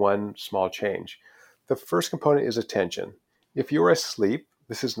 although with one small change. The first component is attention. If you're asleep,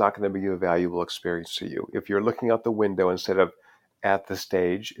 this is not going to be a valuable experience to you. If you're looking out the window instead of at the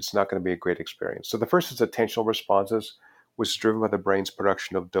stage, it's not going to be a great experience. So the first is attentional responses, which is driven by the brain's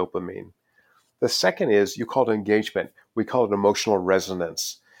production of dopamine. The second is, you call it engagement. We call it emotional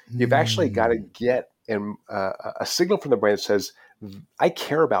resonance. You've actually got to get a signal from the brain that says, I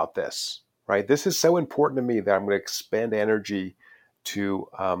care about this, right? This is so important to me that I'm going to expend energy to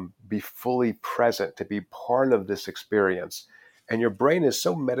be fully present, to be part of this experience. And your brain is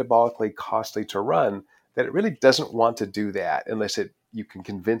so metabolically costly to run that it really doesn't want to do that unless you can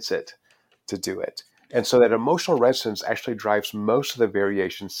convince it to do it. And so that emotional resonance actually drives most of the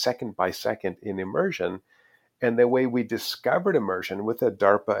variation second by second in immersion. And the way we discovered immersion with the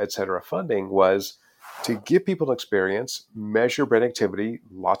DARPA, et cetera, funding was to give people an experience, measure brain activity,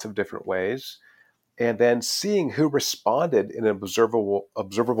 lots of different ways, and then seeing who responded in an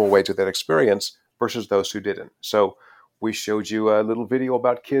observable way to that experience versus those who didn't. So we showed you a little video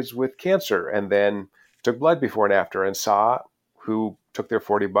about kids with cancer and then took blood before and after and saw who took their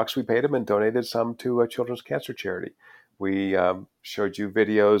 $40 we paid them and donated some to a children's cancer charity. We showed you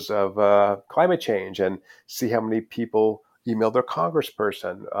videos of climate change and see how many people emailed their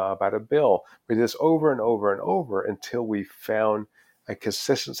congressperson about a bill. We did this over and over and over until we found a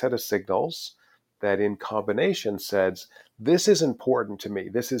consistent set of signals that in combination says, this is important to me.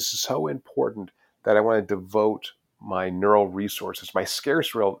 This is so important that I want to devote my neural resources, my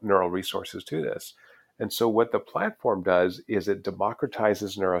scarce neural resources to this. And so what the platform does is it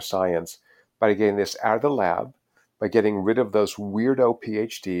democratizes neuroscience by getting this out of the lab, by getting rid of those weirdo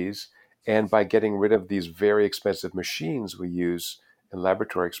PhDs, and by getting rid of these very expensive machines we use in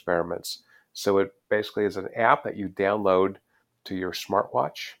laboratory experiments. So it basically is an app that you download to your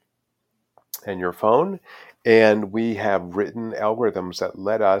smartwatch and your phone. And we have written algorithms that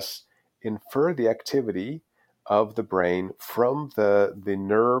let us infer the activity of the brain from the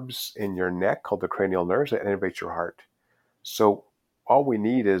nerves in your neck called the cranial nerves that innervate your heart. So all we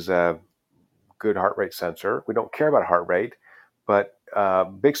need is a good heart rate sensor. We don't care about heart rate, but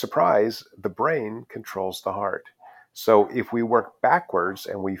big surprise, the brain controls the heart. So if we work backwards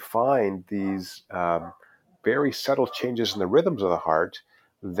and we find these very subtle changes in the rhythms of the heart,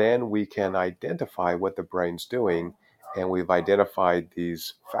 then we can identify what the brain's doing. And we've identified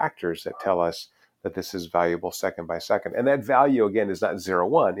these factors that tell us that this is valuable second by second. And that value, again, is not 0,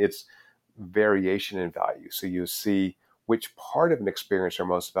 1. It's variation in value. So you see which part of an experience are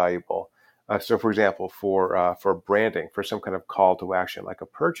most valuable. So, for example, for branding, for some kind of call to action, like a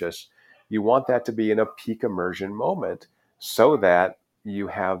purchase, you want that to be in a peak immersion moment so that you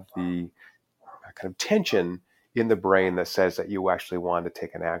have the kind of tension in the brain that says that you actually want to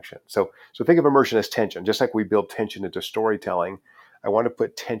take an action. So think of immersion as tension, just like we build tension into storytelling. I want to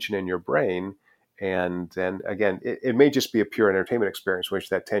put tension in your brain. And then again, it may just be a pure entertainment experience, which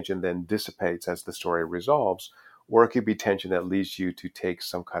that tension then dissipates as the story resolves, or it could be tension that leads you to take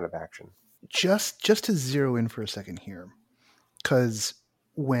some kind of action. Just to zero in for a second here, because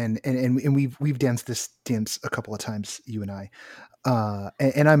when and we've danced this dance a couple of times, you and I,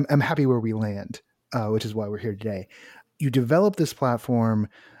 and I'm happy where we land, which is why we're here today. You develop this platform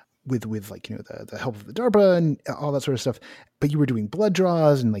with like, you know, the help of the DARPA and all that sort of stuff, but you were doing blood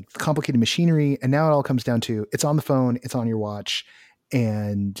draws and like complicated machinery, and now it all comes down to it's on the phone, it's on your watch,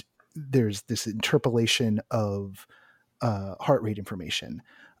 and there's this interpolation of heart rate information.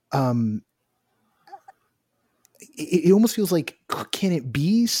 It almost feels like, can it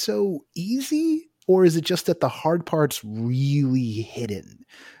be so easy, or is it just that the hard part's really hidden?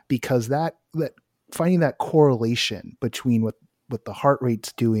 Because that finding that correlation between what the heart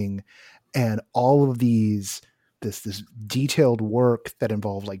rate's doing and all of this detailed work that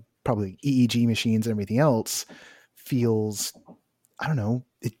involves like probably EEG machines and everything else feels, I don't know,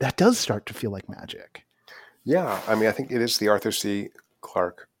 that does start to feel like magic. Yeah, I mean, I think it is the Arthur C.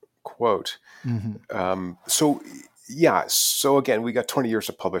 Clarke quote. Mm-hmm. So again, we got 20 years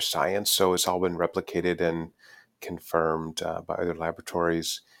of published science, so it's all been replicated and confirmed by other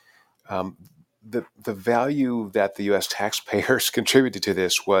laboratories. The value that the U.S. taxpayers contributed to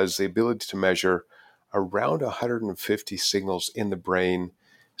this was the ability to measure around 150 signals in the brain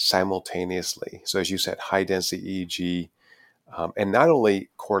simultaneously. So as you said, high density EEG, and not only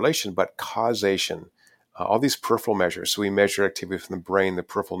correlation, but causation. All these peripheral measures. So we measure activity from the brain, the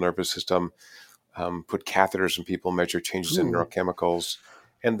peripheral nervous system, put catheters in people, measure changes in neurochemicals.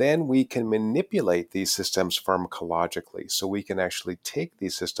 And then we can manipulate these systems pharmacologically. So we can actually take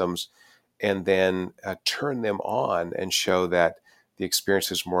these systems and then turn them on and show that the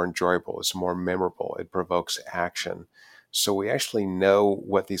experience is more enjoyable, it's more memorable, it provokes action. So we actually know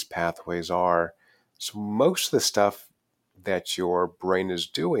what these pathways are. So most of the stuff that your brain is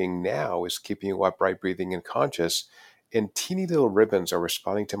doing now is keeping you upright, breathing, and conscious. And teeny little ribbons are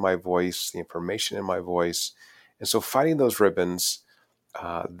responding to my voice, the information in my voice. And so finding those ribbons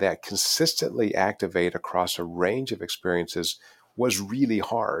that consistently activate across a range of experiences was really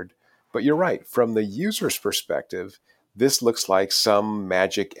hard. But you're right, from the user's perspective, this looks like some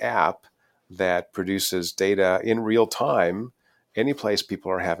magic app that produces data in real time, any place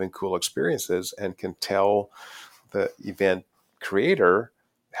people are having cool experiences, and can tell the event creator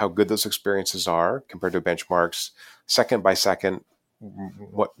how good those experiences are compared to benchmarks, second by second,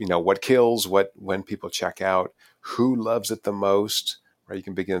 what kills, when people check out, who loves it the most, right? You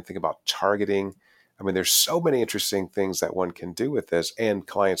can begin to think about targeting. I mean, there's so many interesting things that one can do with this, and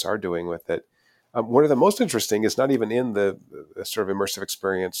clients are doing with it. One of the most interesting is not even in the sort of immersive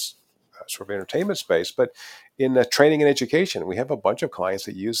experience sort of entertainment space, but in training and education. We have a bunch of clients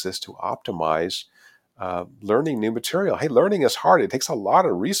that use this to optimize learning new material. Hey, learning is hard. It takes a lot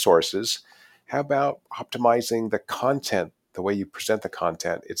of resources. How about optimizing the content, the way you present the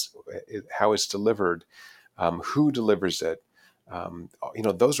content, how it's delivered, who delivers it?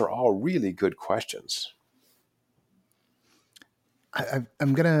 Those are all really good questions.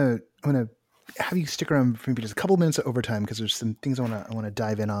 I'm gonna have you stick around for maybe just a couple minutes of overtime because there's some things I want to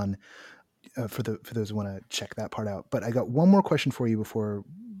dive in on for those who want to check that part out. But I got one more question for you before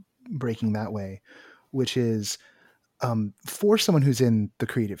breaking that way, which is for someone who's in the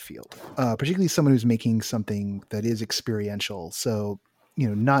creative field, particularly someone who's making something that is experiential. So,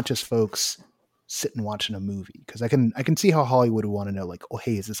 not just folks sitting watching a movie, because I can see how Hollywood would want to know, like, oh,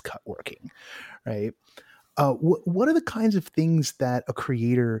 hey, is this cut working? Right. What are the kinds of things that a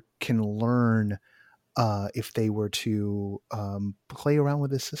creator can learn if they were to play around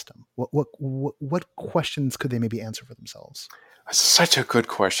with this system? What questions could they maybe answer for themselves? Such a good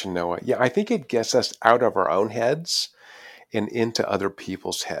question, Noah. Yeah, I think it gets us out of our own heads and into other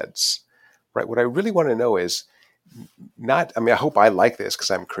people's heads, right? What I really want to know is I hope I like this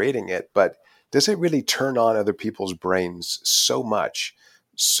because I'm creating it, but does it really turn on other people's brains so much?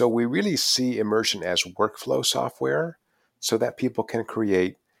 So we really see Immersion as workflow software so that people can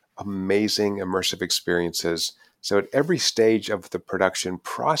create amazing immersive experiences. So at every stage of the production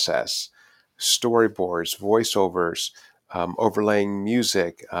process, storyboards, voiceovers, overlaying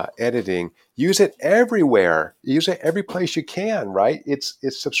music, editing, use it everywhere. Use it every place you can, right? It's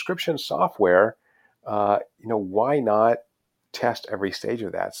subscription software. Why not test every stage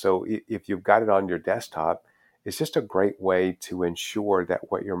of that? So if you've got it on your desktop, it's just a great way to ensure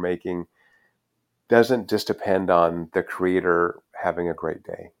that what you're making doesn't just depend on the creator having a great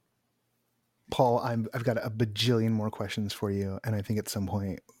day. Paul, I've got a bajillion more questions for you, and I think at some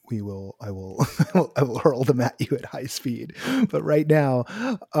point I will I will hurl them at you at high speed. But right now,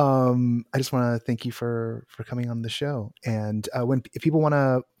 I just want to thank you for coming on the show. And if people want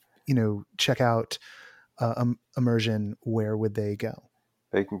to check out Immersion, where would they go?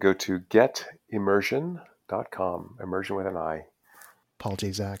 They can go to getimmersion.com, immersion with an I. Paul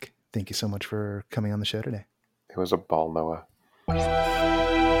J. Zach, thank you so much for coming on the show today. It was a ball, Noah.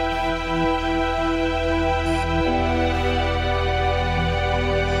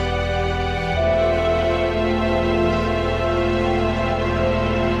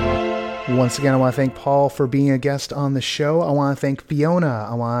 Once again, I want to thank Paul for being a guest on the show. I want to thank Fiona.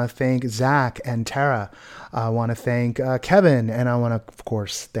 I want to thank Zach and Tara. I want to thank Kevin. And I want to, of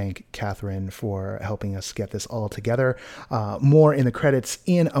course, thank Catherine for helping us get this all together. More in the credits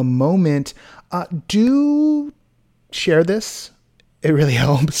in a moment. Do share this. It really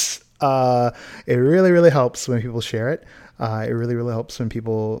helps. It really, really helps when people share it. It really, really helps when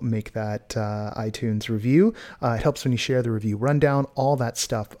people make that iTunes review. It helps when you share the review rundown, all that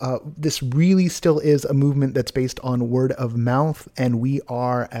stuff. This really still is a movement that's based on word of mouth, and we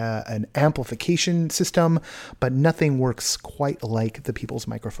are an amplification system, but nothing works quite like the People's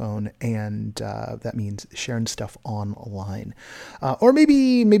Microphone, and that means sharing stuff online. Or maybe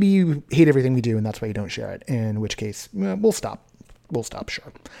you hate everything we do, and that's why you don't share it, in which case, we'll stop. We'll stop,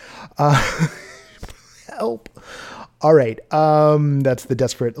 sure. Help. All right. That's the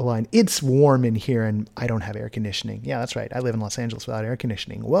desperate line. It's warm in here and I don't have air conditioning. Yeah, that's right. I live in Los Angeles without air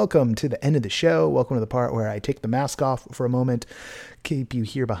conditioning. Welcome to the end of the show. Welcome to the part where I take the mask off for a moment, keep you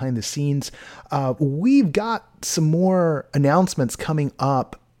here behind the scenes. We've got some more announcements coming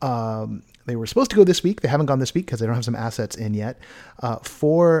up. They were supposed to go this week. They haven't gone this week because they don't have some assets in yet.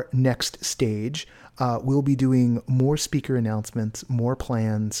 For next stage, we'll be doing more speaker announcements, more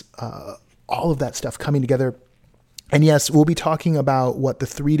plans, all of that stuff coming together. And yes, we'll be talking about what the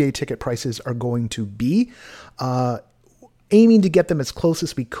 3-day ticket prices are going to be, aiming to get them as close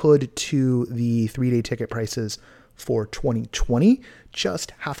as we could to the 3-day ticket prices for 2020.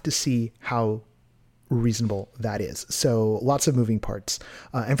 Just have to see how reasonable that is. So lots of moving parts.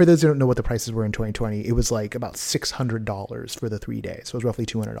 And for those who don't know what the prices were in 2020, it was like about $600 for the 3 days. So it was roughly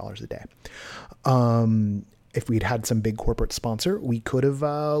 $200 a day. If we'd had some big corporate sponsor, we could have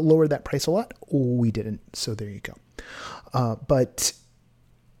lowered that price a lot. We didn't. So there you go. But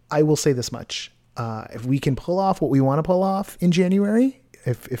I will say this much. If we can pull off what we want to pull off in January,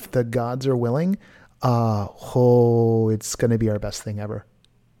 if the gods are willing, it's going to be our best thing ever.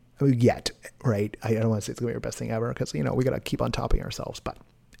 Yet, right? I don't want to say it's going to be our best thing ever because, we got to keep on topping ourselves, but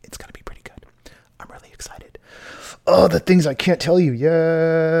it's going to be pretty good. I'm really excited. Oh, the things I can't tell you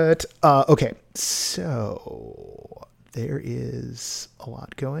yet. Okay, so there is a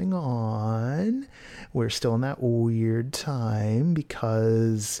lot going on. We're still in that weird time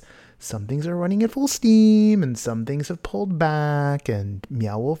because some things are running at full steam and some things have pulled back, and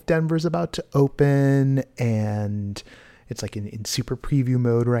Meow Wolf Denver's about to open, and it's like in super preview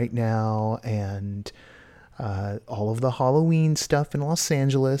mode right now, and all of the Halloween stuff in Los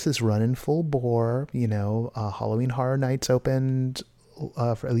Angeles is running full bore. Halloween Horror Nights opened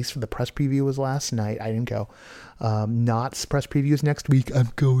for at least for the press preview was last night. I didn't go. Knott's press preview is next week. I'm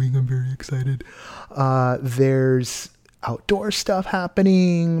going. I'm very excited. There's outdoor stuff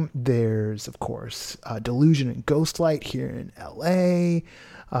happening. There's, of course, Delusion and Ghostlight here in LA.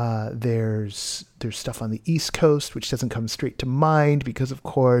 There's stuff on the East Coast, which doesn't come straight to mind because, of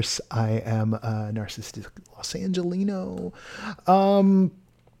course, I am a narcissistic Los Angelino.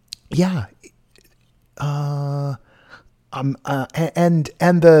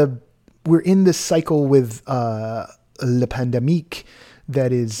 We're in this cycle with Le Pandemique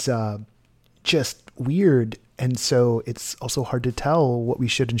that is just weird. And so it's also hard to tell what we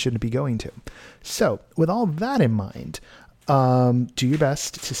should and shouldn't be going to. So with all that in mind, do your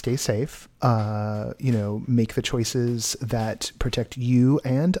best to stay safe, make the choices that protect you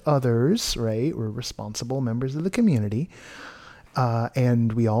and others, right? We're responsible members of the community.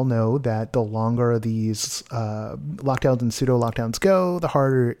 And we all know that the longer these lockdowns and pseudo lockdowns go, the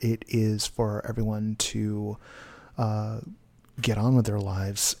harder it is for everyone to get on with their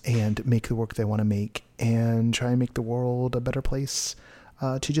lives and make the work they want to make and try and make the world a better place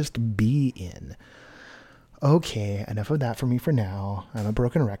to just be in. Okay, enough of that for me for now. I'm a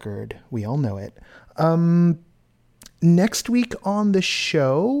broken record. We all know it. Next week on the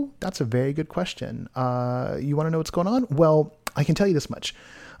show, that's a very good question. You want to know what's going on? Well, I can tell you this much.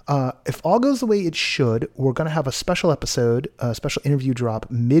 If all goes the way it should, we're going to have a special episode, a special interview drop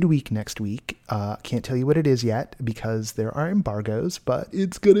midweek next week. Can't tell you what it is yet because there are embargoes, but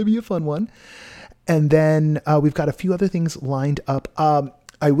it's going to be a fun one. And then we've got a few other things lined up.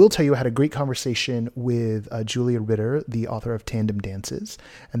 I will tell you I had a great conversation with Julia Ritter, the author of Tandem Dances,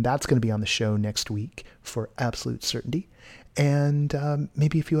 and that's going to be on the show next week for absolute certainty. And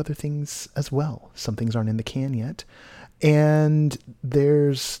maybe a few other things as well. Some things aren't in the can yet. And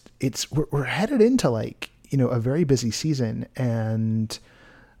we're headed into a very busy season, and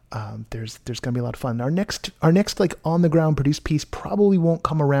there's going to be a lot of fun. Our next on the ground produced piece probably won't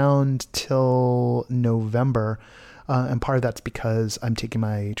come around till November. And part of that's because I'm taking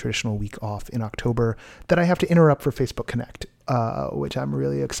my traditional week off in October that I have to interrupt for Facebook Connect, which I'm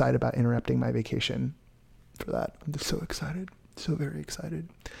really excited about interrupting my vacation for that. I'm just so excited. So very excited.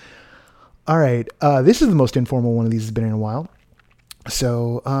 All right. This is the most informal one of these has been in a while.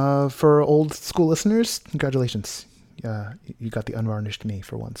 So for old school listeners, congratulations. You got the unvarnished me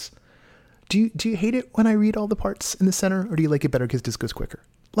for once. Do you hate it when I read all the parts in the center, or do you like it better because this goes quicker?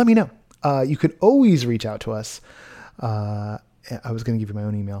 Let me know. You can always reach out to us. I was going to give you my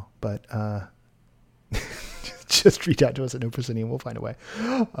own email, but just reach out to us at No Proscenium. We'll find a way.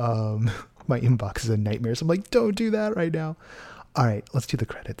 My inbox is a nightmare, so I'm like, don't do that right now. All right, let's do the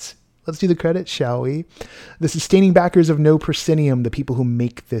credits. Let's do the credits, shall we? The sustaining backers of No Proscenium, the people who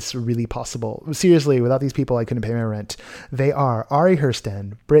make this really possible. Seriously, without these people, I couldn't pay my rent. They are Ari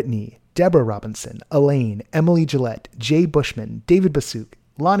Herstand, Brittany, Deborah Robinson, Elaine, Emily Gillette, Jay Bushman, David Basuk,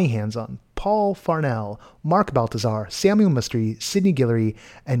 Lonnie Hanson, Paul Farnell, Mark Baltazar, Samuel Mustry, Sidney Guillory,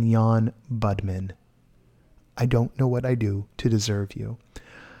 and Jan Budman. I don't know what I do to deserve you.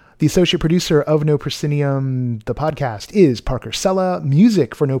 The associate producer of No Proscenium, the podcast, is Parker Sella.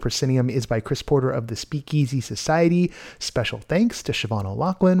 Music for No Proscenium is by Chris Porter of the Speakeasy Society. Special thanks to Siobhan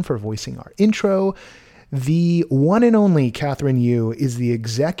O'Loughlin for voicing our intro. The one and only Catherine Yu is the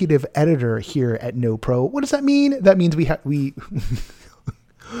executive editor here at No Pro. What does that mean? That means that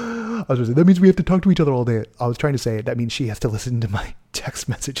means we have to talk to each other all day. I was trying to say that means she has to listen to my text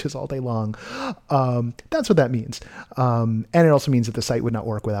messages all day long. That's what that means. And it also means that the site would not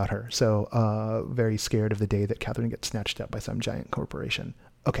work without her. So very scared of the day that Catherine gets snatched up by some giant corporation.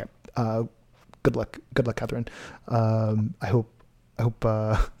 Okay. Good luck, Catherine. I hope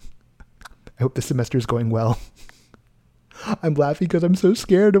this semester is going well. I'm laughing because I'm so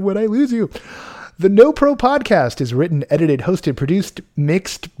scared of when I lose you. The No Pro podcast is written, edited, hosted, produced,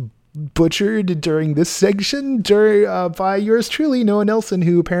 mixed, butchered during this section by yours truly, Noah Nelson,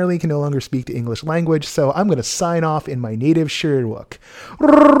 who apparently can no longer speak the English language. So I'm going to sign off in my native Sherwook.